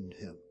rest in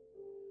Him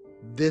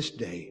this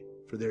day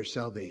for their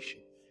salvation.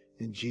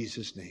 In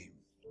Jesus' name,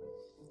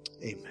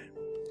 amen.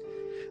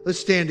 Let's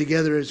stand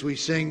together as we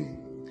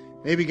sing.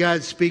 Maybe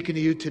God's speaking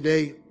to you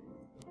today.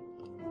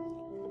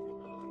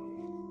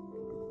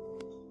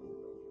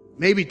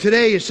 Maybe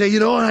today you say, you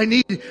know what, I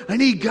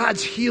need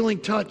God's healing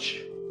touch.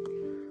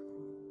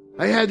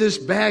 I had this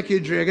back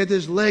injury. I got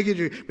this leg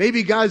injury.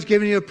 Maybe God's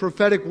giving you a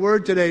prophetic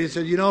word today. He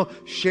said, you know,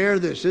 share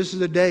this. This is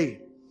the day.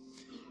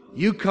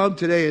 You come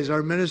today as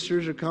our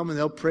ministers are coming.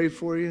 They'll pray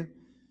for you.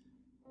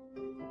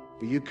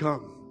 But you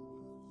come.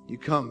 You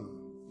come.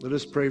 Let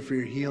us pray for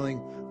your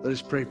healing. Let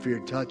us pray for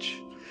your touch.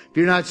 If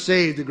you're not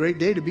saved, a great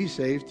day to be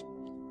saved.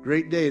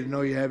 Great day to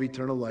know you have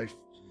eternal life.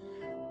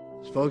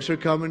 As folks are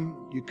coming,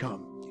 you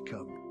come. You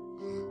come.